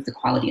improve the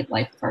quality of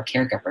life of our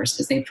caregivers,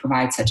 because they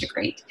provide such a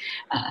great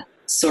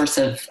source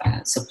of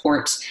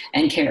support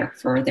and care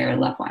for their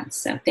loved ones.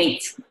 So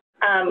thanks.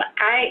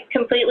 I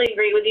completely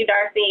agree with you,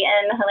 Darcy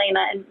and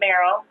Helena and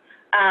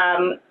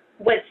Meryl.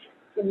 What's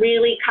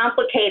really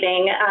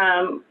complicating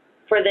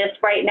for this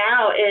right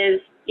now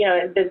is,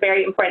 the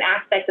very important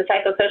aspect of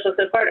psychosocial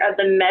support are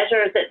the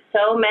measures that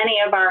so many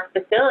of our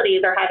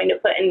facilities are having to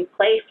put in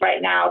place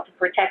right now to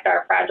protect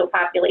our fragile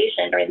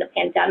population during the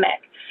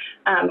pandemic.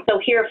 So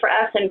here for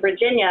us in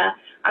Virginia,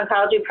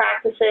 oncology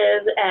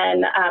practices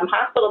and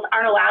hospitals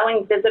aren't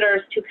allowing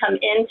visitors to come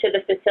into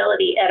the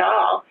facility at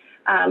all,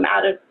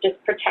 out of just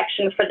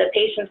protection for the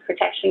patients,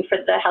 protection for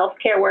the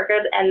healthcare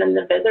workers, and then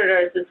the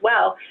visitors as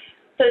well.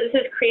 So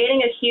this is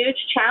creating a huge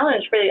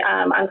challenge for the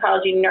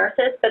oncology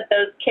nurses, but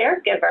those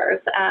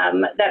caregivers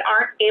that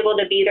aren't able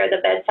to be there at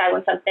the bedside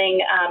when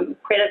something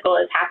critical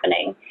is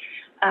happening.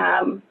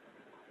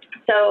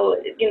 So,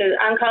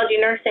 oncology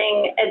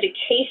nursing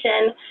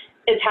education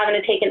is having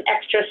to take an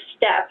extra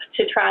step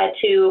to try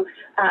to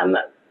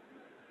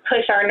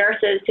push our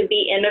nurses to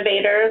be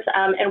innovators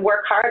and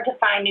work hard to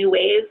find new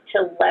ways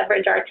to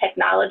leverage our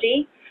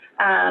technology.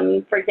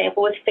 For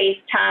example, with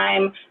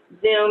FaceTime,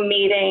 Zoom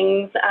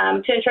meetings,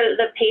 to ensure that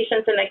the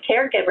patients and the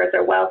caregivers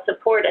are well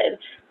supported.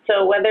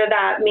 So whether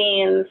that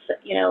means,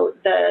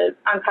 the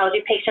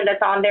oncology patient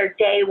that's on their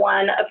day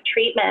one of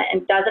treatment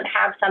and doesn't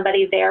have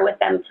somebody there with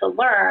them to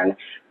learn,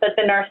 but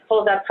the nurse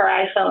pulls up her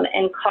iPhone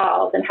and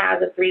calls and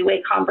has a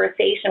three-way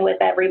conversation with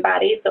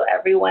everybody so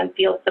everyone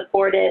feels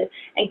supported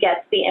and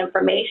gets the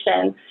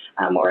information,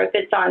 or if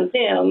it's on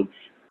Zoom,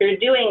 you're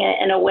doing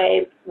it in a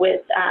way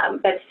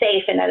that's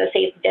safe and at a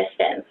safe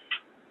distance.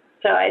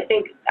 So I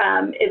think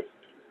it's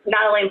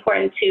not only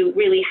important to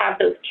really have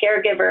those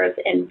caregivers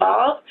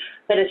involved,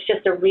 but it's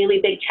just a really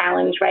big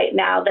challenge right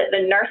now that the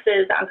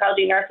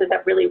oncology nurses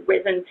have really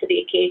risen to the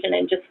occasion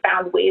and just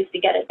found ways to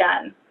get it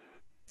done.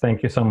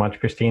 Thank you so much,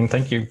 Christine.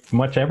 Thank you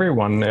much,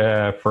 everyone,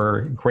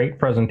 for great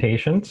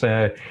presentations.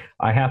 I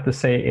have to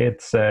say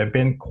it's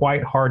been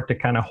quite hard to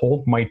kind of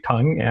hold my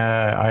tongue.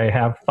 I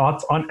have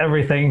thoughts on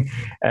everything.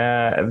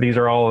 These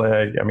are all,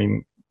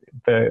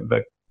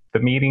 the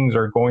meetings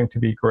are going to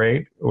be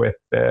great with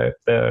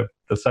the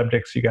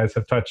subjects you guys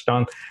have touched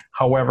on.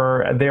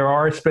 However, there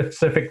are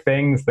specific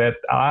things that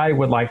I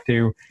would like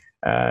to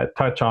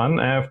touch on.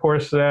 Of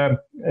course,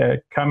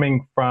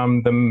 coming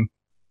from the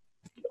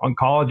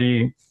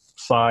oncology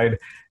side,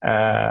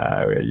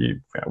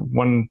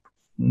 one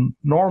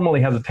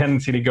normally has a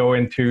tendency to go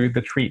into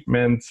the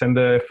treatments and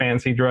the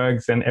fancy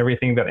drugs and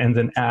everything that ends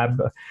in ab.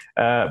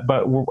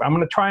 But I'm going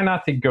to try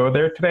not to go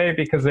there today,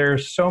 because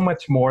there's so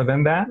much more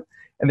than that.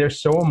 And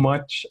there's so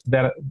much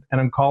that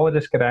an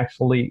oncologist could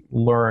actually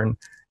learn.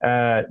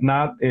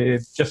 Not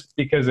just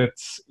because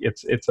it's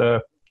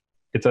an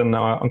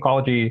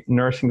oncology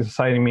nursing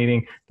society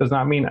meeting does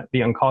not mean the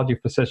oncology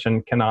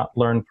physician cannot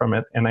learn from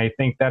it. And I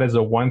think that is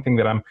the one thing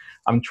that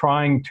I'm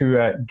trying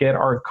to get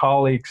our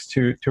colleagues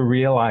to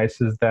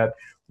realize, is that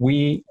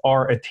we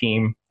are a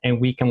team and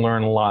we can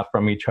learn a lot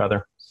from each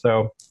other.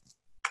 So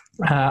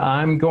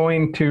I'm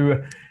going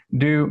to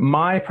do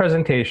my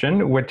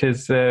presentation, which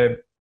is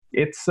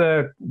it's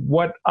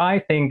what I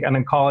think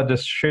an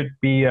oncologist should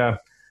be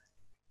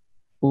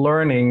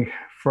learning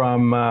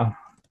from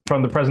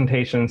the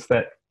presentations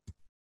that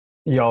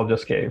y'all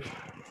just gave.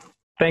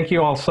 Thank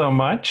you all so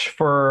much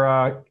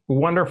for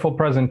wonderful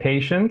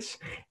presentations.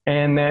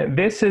 And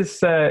this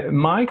is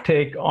my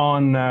take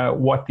on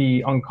what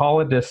the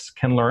oncologists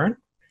can learn.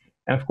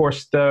 And of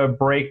course, the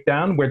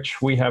breakdown, which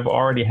we have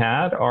already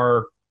had,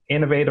 are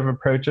innovative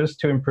approaches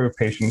to improve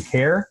patient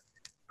care,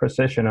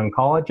 precision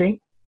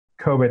oncology,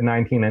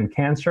 COVID-19 and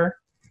cancer,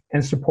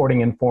 and supporting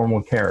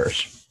informal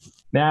carers.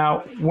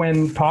 Now,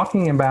 when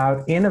talking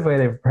about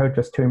innovative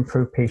approaches to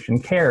improve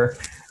patient care,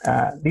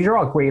 these are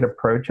all great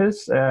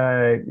approaches.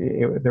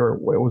 It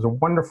was a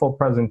wonderful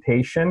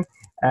presentation,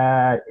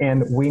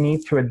 and we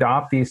need to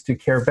adopt these to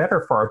care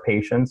better for our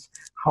patients.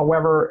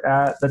 However,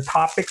 the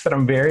topics that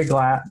I'm very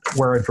glad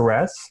were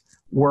addressed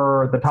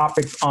were the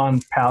topics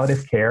on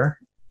palliative care,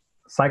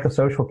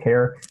 psychosocial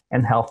care,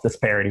 and health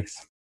disparities.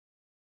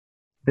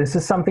 This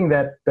is something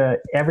that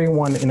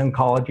everyone in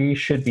oncology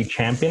should be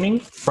championing,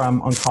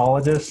 from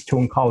oncologists to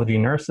oncology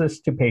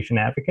nurses to patient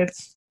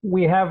advocates.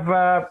 We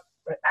have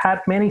had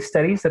many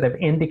studies that have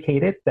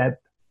indicated that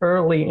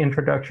early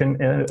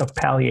introduction of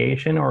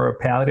palliation or a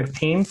palliative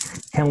team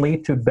can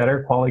lead to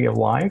better quality of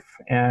life.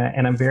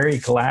 And I'm very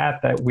glad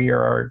that we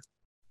are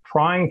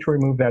trying to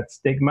remove that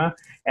stigma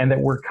and that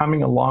we're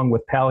coming along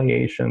with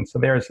palliation. So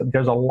there's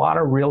a lot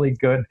of really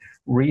good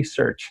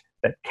research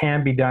that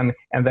can be done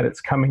and that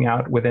it's coming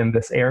out within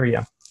this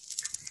area.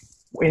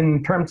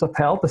 In terms of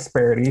health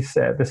disparities,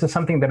 this is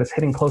something that is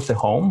hitting close to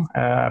home.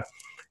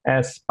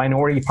 As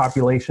minority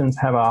populations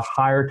have a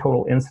higher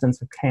total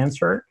incidence of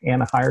cancer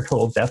and a higher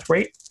total death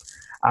rate.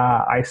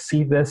 I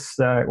see this,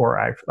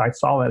 I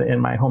saw that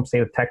in my home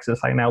state of Texas.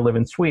 I now live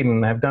in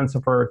Sweden. I've done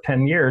so for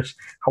 10 years.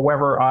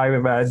 However,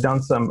 I've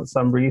done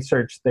some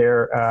research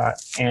there,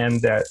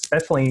 and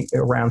especially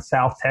around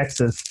South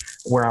Texas,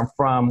 where I'm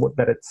from,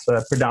 that it's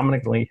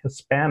predominantly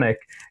Hispanic,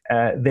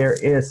 there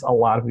is a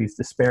lot of these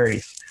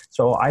disparities.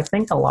 So I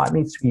think a lot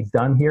needs to be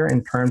done here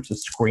in terms of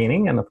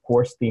screening and, of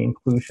course, the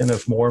inclusion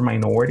of more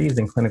minorities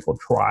in clinical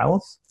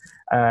trials.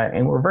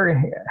 And we're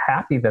very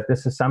happy that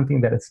this is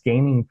something that is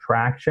gaining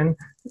traction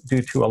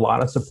due to a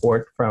lot of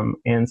support from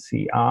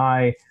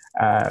NCI,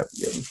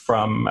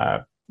 from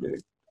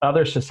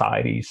other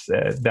societies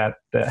that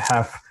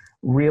have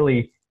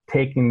really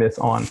taken this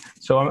on.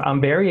 So I'm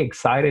very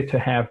excited to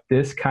have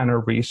this kind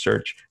of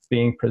research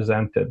being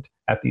presented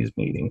at these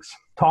meetings.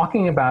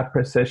 Talking about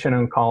precision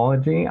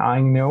oncology,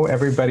 I know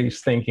everybody's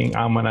thinking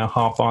I'm going to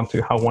hop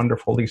onto how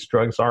wonderful these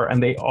drugs are,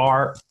 and they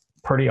are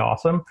pretty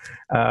awesome.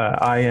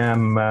 I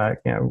am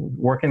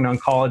working in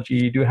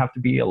oncology. You do have to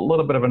be a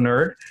little bit of a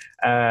nerd,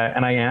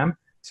 and I am.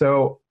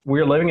 So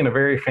we're living in a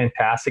very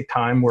fantastic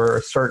time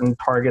where certain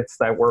targets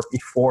that were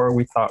before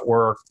we thought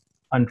were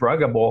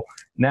undruggable,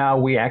 now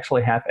we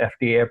actually have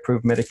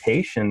FDA-approved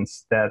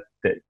medications that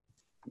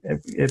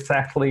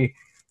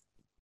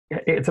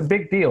it's a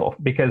big deal,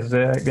 because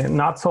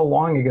not so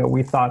long ago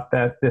we thought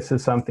that this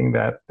is something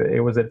that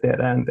it was a dead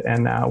end,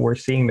 and now we're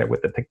seeing that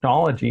with the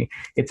technology,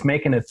 it's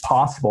making it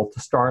possible to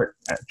start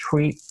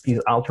treat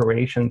these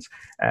alterations,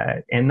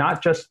 and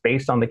not just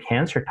based on the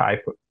cancer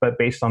type, but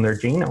based on their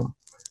genome.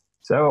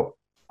 So,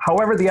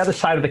 however, the other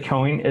side of the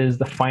coin is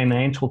the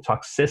financial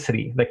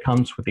toxicity that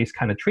comes with these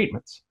kind of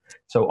treatments.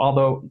 So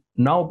although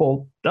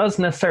novel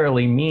doesn't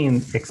necessarily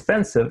mean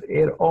expensive,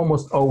 it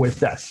almost always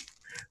does.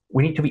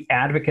 We need to be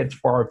advocates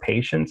for our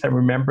patients and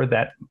remember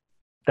that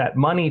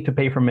money to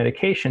pay for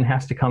medication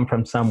has to come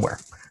from somewhere.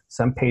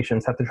 Some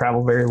patients have to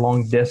travel very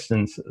long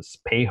distances,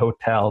 pay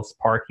hotels,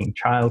 parking,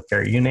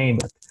 childcare, you name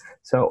it.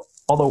 So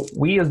although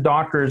we as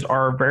doctors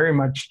are very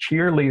much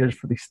cheerleaders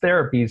for these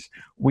therapies,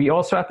 we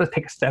also have to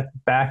take a step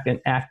back and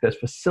act as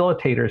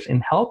facilitators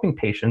in helping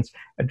patients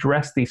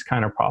address these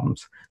kind of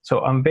problems.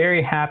 So I'm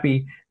very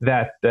happy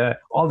that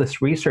all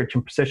this research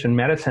in precision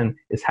medicine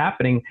is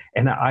happening,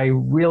 and I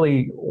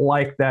really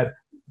like that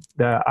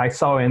I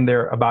saw in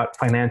there about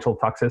financial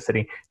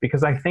toxicity,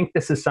 because I think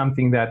this is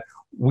something that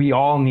we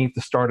all need to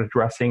start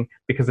addressing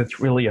because it's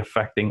really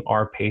affecting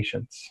our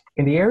patients.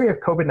 In the area of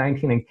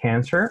COVID-19 and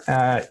cancer,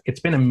 it's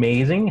been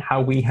amazing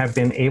how we have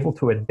been able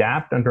to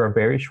adapt under a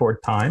very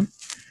short time.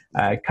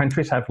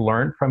 Countries have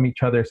learned from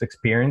each other's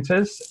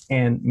experiences,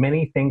 and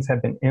many things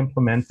have been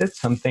implemented.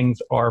 Some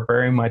things are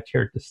very much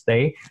here to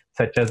stay,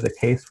 such as the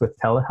case with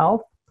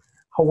telehealth.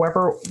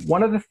 However,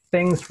 one of the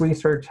things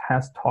research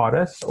has taught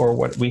us, or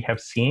what we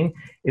have seen,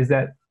 is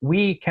that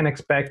we can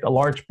expect a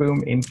large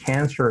boom in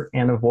cancer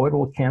and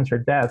avoidable cancer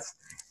deaths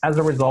as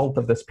a result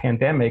of this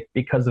pandemic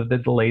because of the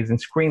delays in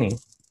screening.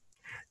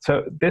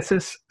 So this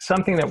is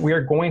something that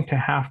we're going to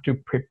have to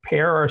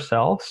prepare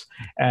ourselves,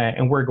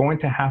 and we're going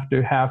to have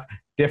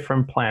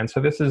different plans. So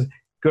this is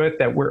good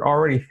that we're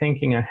already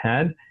thinking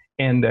ahead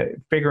and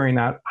figuring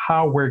out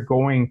how we're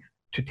going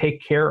to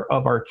take care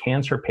of our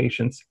cancer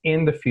patients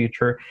in the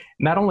future.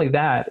 Not only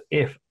that,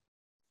 if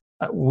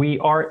we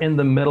are in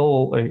the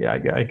middle,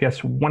 I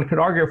guess one could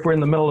argue if we're in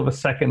the middle of a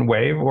second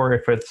wave or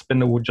if it's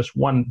been just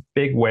one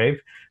big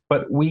wave,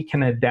 but we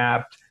can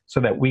adapt so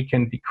that we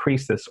can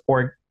decrease this.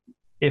 Or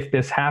if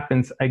this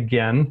happens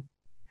again,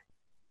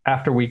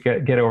 after we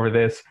get over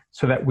this,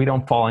 so that we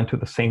don't fall into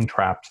the same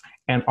traps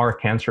and our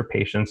cancer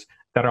patients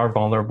that are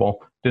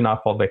vulnerable do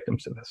not fall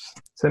victims to this.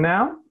 So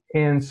now,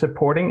 in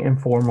supporting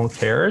informal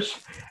cares,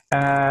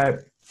 I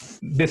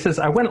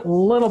went a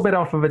little bit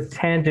off of a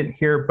tangent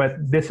here, but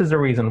this is the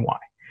reason why.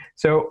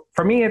 So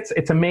for me,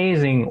 it's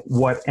amazing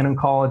what an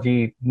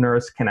oncology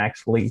nurse can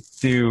actually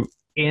do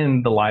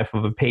in the life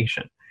of a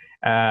patient,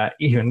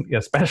 even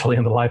especially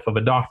in the life of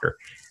a doctor.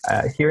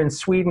 Here in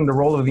Sweden, the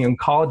role of the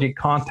oncology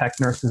contact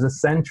nurse is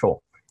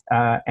essential.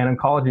 An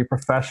oncology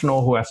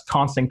professional who has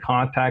constant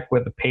contact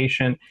with the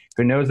patient,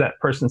 who knows that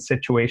person's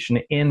situation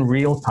in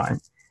real time.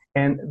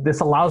 And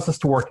this allows us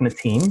to work in a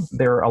team.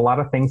 There are a lot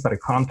of things that a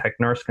contact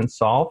nurse can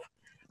solve.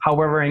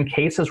 However, in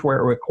cases where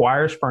it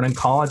requires for an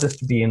oncologist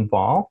to be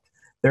involved,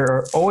 there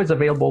are always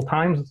available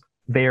times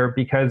there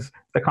because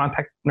the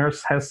contact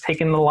nurse has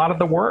taken a lot of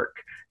the work.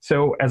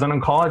 So as an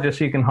oncologist,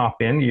 you can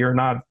hop in. You're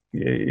not,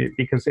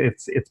 because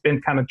it's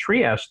been kind of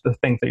triaged, the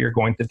things that you're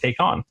going to take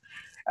on.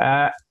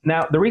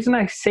 Now, the reason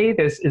I say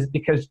this is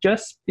because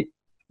just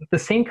the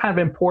same kind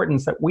of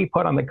importance that we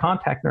put on the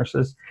contact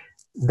nurses,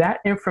 that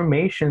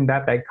information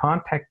that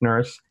contact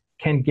nurse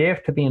can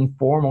give to the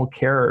informal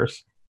carers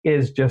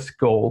is just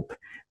gold,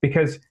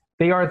 because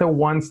they are the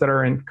ones that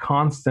are in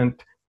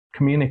constant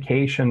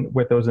communication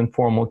with those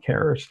informal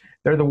carers.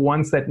 They're the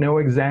ones that know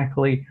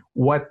exactly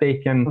what they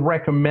can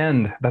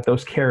recommend that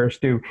those carers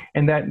do,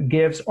 and that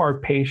gives our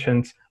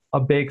patients a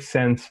big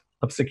sense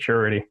of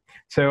security.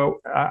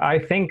 So I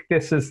think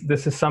this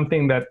is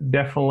something that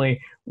definitely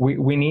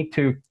we need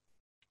to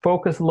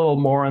focus a little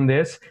more on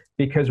this,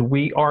 because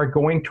we are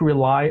going to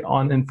rely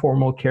on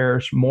informal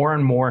carers more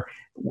and more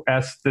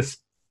as this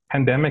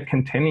pandemic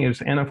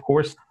continues, and of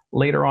course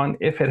later on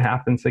if it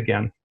happens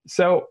again.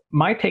 So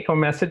my take-home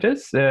message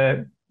is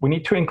we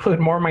need to include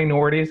more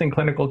minorities in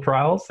clinical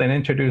trials and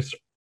introduce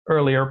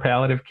earlier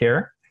palliative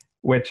care,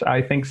 which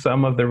I think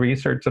some of the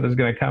research that is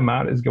going to come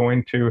out is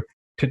going to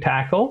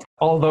tackle.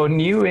 Although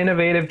new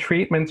innovative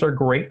treatments are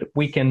great,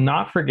 we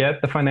cannot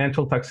forget the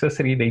financial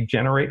toxicity they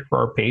generate for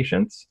our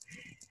patients.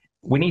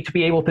 We need to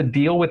be able to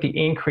deal with the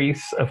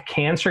increase of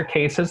cancer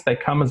cases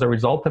that come as a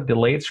result of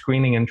delayed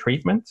screening and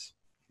treatments.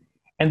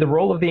 And the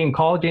role of the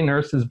oncology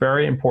nurse is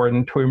very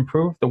important to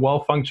improve the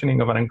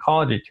well-functioning of an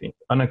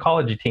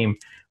oncology team,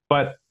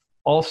 but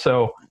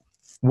also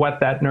what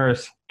that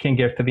nurse can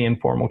give to the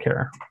informal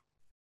care.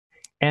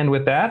 And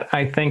with that,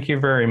 I thank you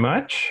very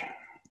much.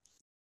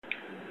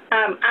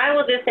 I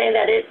will just say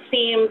that it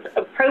seems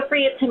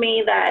appropriate to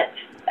me that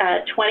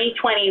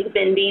 2020 has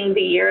been deemed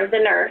the year of the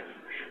nurse,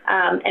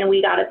 and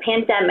we got a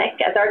pandemic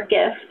as our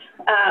gift.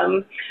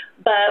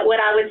 But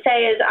what I would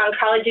say is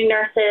oncology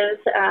nurses,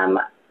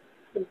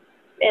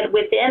 and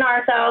within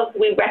ourselves,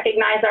 we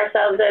recognize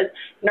ourselves as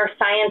nurse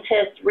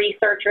scientists,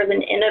 researchers,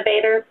 and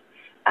innovators.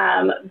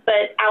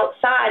 But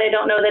outside, I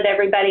don't know that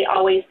everybody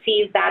always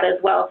sees that as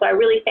well. So I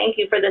really thank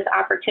you for this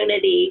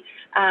opportunity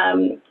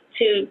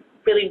to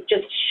really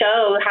just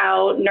show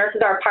how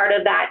nurses are part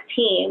of that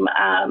team,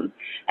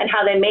 and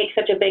how they make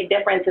such a big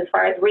difference as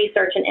far as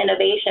research and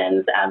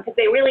innovations, because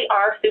they really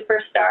are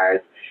superstars.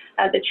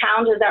 The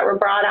challenges that were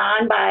brought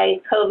on by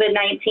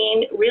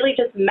COVID-19 really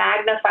just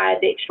magnified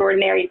the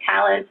extraordinary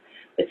talent,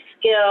 the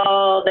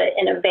skill, the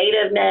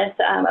innovativeness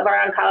of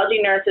our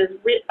oncology nurses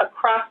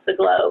across the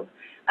globe.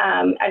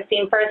 I've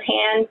seen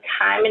firsthand,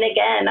 time and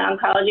again,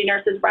 oncology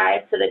nurses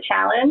rise to the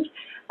challenge.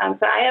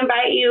 So I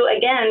invite you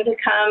again to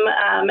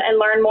come and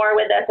learn more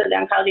with us at the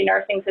Oncology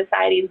Nursing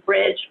Society's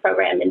Bridge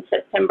program in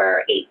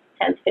September 8th,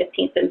 10th,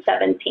 15th, and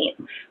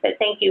 17th. But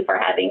thank you for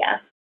having us.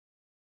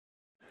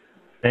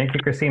 Thank you,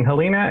 Christine.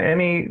 Helena,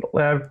 any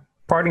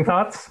parting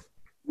thoughts?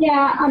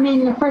 Yeah, I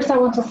mean, first I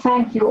want to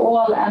thank you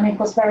all, and it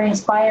was very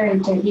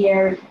inspiring to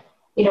hear,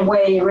 in a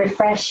way,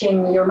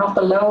 refreshing. You're not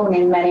alone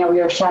in many of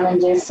your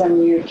challenges,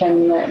 and you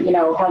can,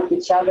 help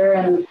each other.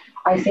 And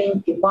I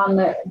think one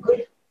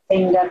good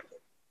thing that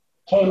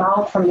came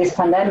out from this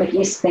pandemic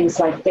is things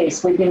like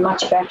this. We've been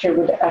much better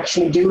with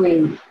actually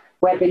doing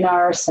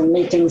webinars and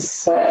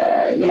meetings,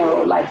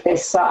 like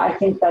this. So I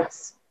think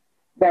that's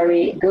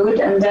very good.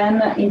 And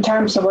then in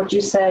terms of what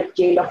you said,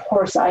 Jill, of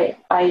course, I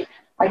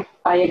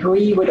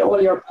agree with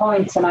all your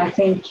points. And I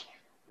think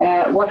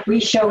what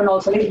we've shown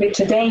also a little bit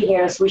today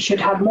here is we should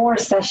have more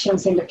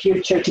sessions in the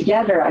future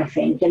together, I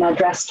think, and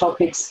address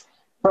topics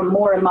from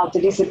more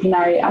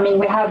multidisciplinary. I mean,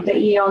 we have the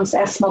EONS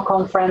ESMO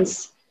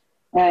conference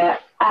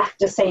at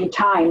the same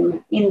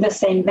time, in the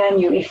same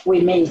venue if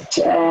we meet.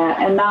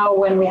 And now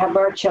when we have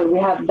virtual, we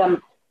have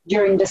them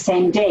during the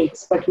same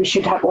dates, but we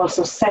should have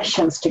also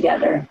sessions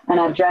together and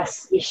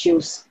address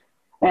issues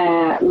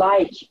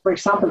like, for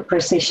example,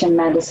 precision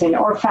medicine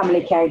or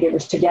family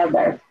caregivers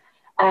together.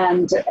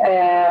 And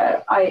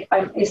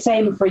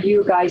same for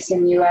you guys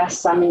in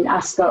US. I mean,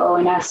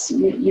 ASCO, ONS,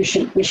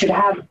 we should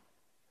have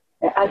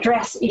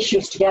address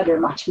issues together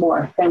much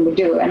more than we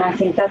do. And I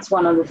think that's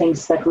one of the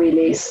things that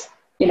really is,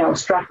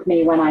 struck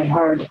me when I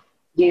heard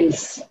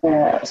Gil's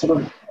sort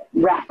of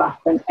wrap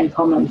up and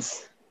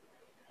comments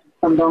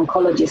from the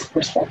oncologist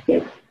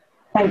perspective.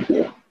 Thank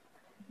you.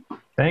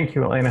 Thank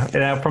you,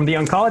 Elena. From the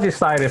oncology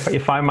side,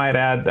 if I might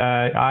add,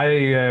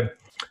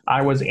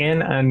 I was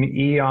in an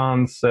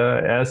EONS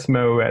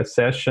ESMO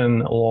session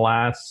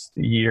last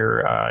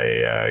year.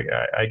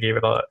 I gave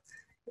it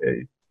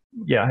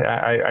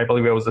I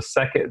believe it was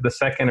the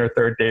second or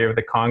third day of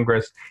the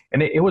Congress.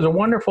 And it was a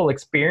wonderful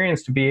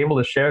experience to be able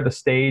to share the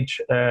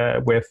stage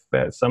with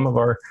some of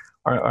our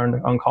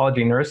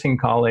oncology nursing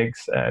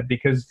colleagues,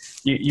 because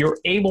you're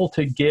able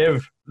to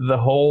give the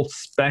whole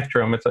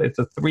spectrum. It's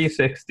a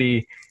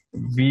 360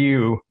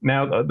 view.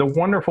 Now, the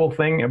wonderful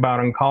thing about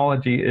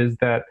oncology is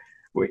that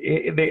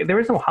there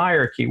is no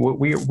hierarchy.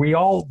 We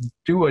all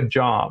do a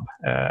job.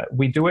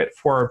 We do it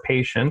for our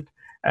patient.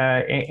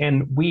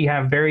 And we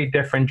have very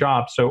different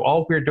jobs. So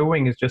all we're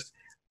doing is just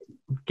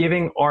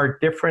giving our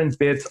different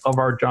bits of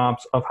our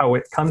jobs of how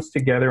it comes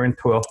together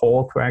into a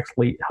whole to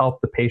actually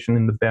help the patient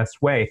in the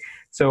best way.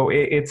 So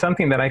it's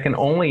something that I can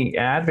only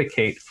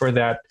advocate for,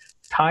 that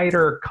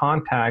tighter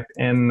contact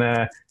and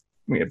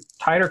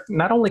tighter,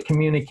 not only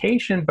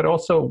communication, but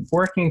also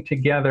working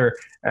together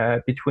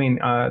between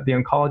the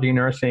oncology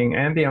nursing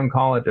and the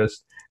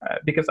oncologist,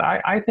 because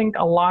I think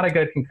a lot of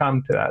good can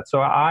come to that.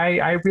 So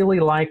I really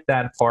like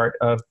that part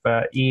of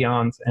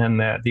EONS and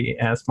the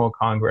ESMO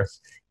Congress,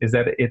 is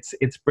that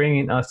it's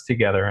bringing us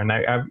together. And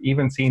I've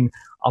even seen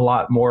a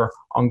lot more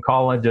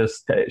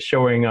oncologists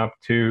showing up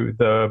to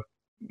the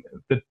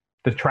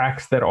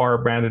tracks that are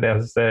branded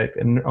as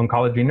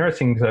oncology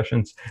nursing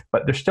sessions,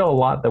 but there's still a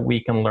lot that we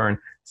can learn.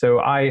 So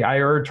I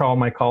urge all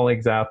my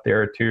colleagues out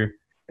there to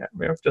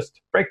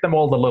just break the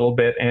mold a little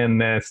bit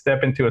and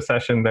step into a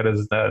session that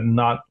is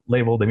not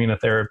labeled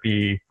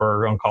immunotherapy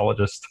for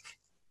oncologists.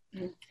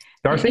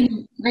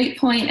 Darcy? Great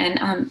point.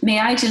 And may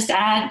I just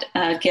add,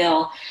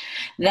 Gil,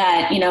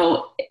 that,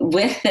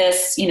 with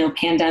this,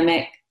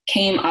 pandemic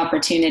came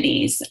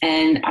opportunities,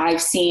 and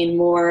I've seen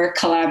more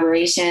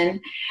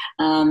collaboration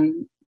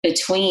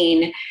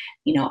between,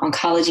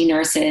 oncology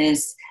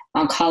nurses,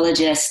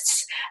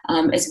 oncologists,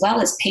 as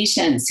well as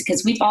patients,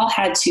 because we've all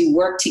had to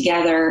work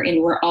together,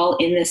 and we're all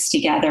in this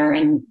together,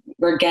 and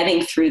we're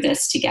getting through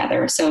this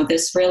together. So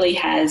this really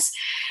has,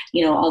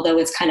 although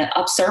it's kind of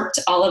usurped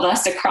all of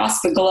us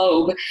across the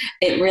globe,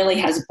 it really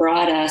has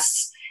brought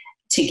us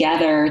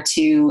together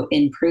to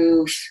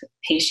improve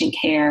patient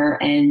care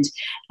and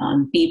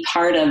be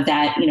part of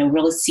that,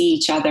 really see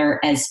each other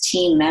as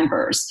team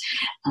members.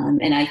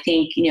 And I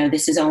think,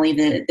 this is only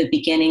the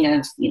beginning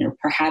of,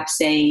 perhaps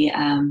a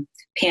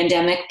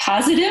pandemic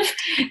positive,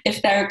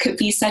 if there could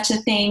be such a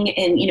thing,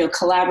 and,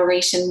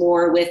 collaboration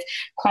more with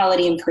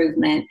quality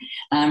improvement,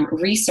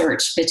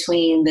 research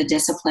between the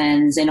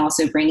disciplines, and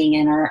also bringing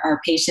in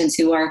our patients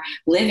who are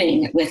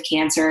living with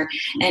cancer.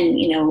 And,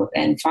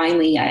 and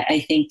finally,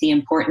 I think the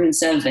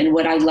importance of, and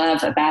what I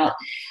love about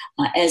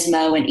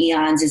ESMO and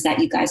EONS is that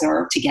you guys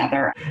are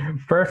together.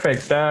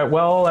 Perfect.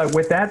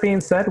 With that being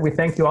said, we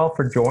thank you all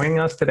for joining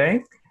us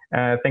today.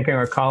 Thanking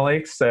our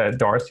colleagues,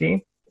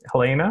 Darcy,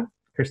 Helena,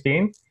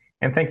 Christine,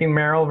 and thanking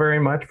Meryl very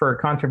much for her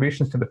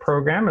contributions to the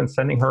program and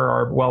sending her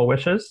our well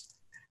wishes.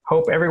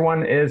 Hope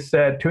everyone is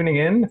tuning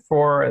in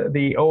for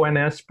the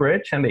ONS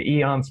Bridge and the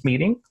EONS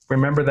meeting.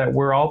 Remember that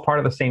we're all part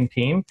of the same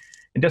team.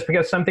 And just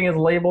because something is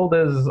labeled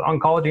as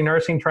oncology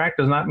nursing track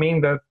does not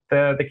mean that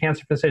the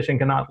cancer physician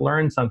cannot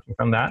learn something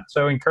from that.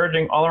 So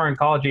encouraging all our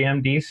oncology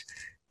MDs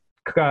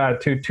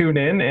to tune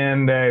in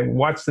and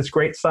watch this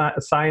great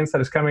science that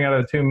is coming out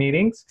of the two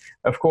meetings.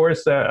 Of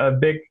course, a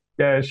big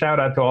shout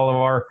out to all of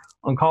our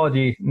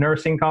oncology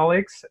nursing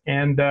colleagues,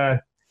 and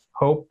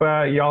hope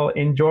y'all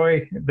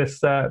enjoy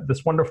this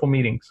wonderful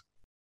meetings.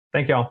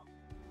 Thank y'all.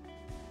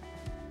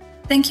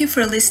 Thank you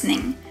for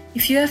listening.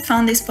 If you have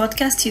found this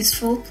podcast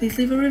useful, please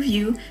leave a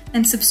review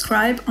and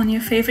subscribe on your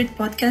favorite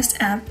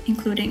podcast app,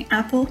 including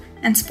Apple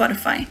and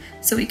Spotify,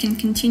 so we can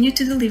continue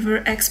to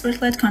deliver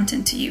expert-led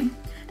content to you.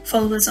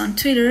 Follow us on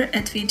Twitter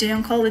at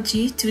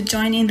VJOncology to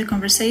join in the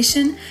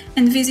conversation,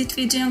 and visit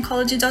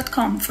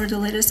VJOncology.com for the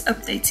latest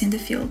updates in the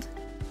field.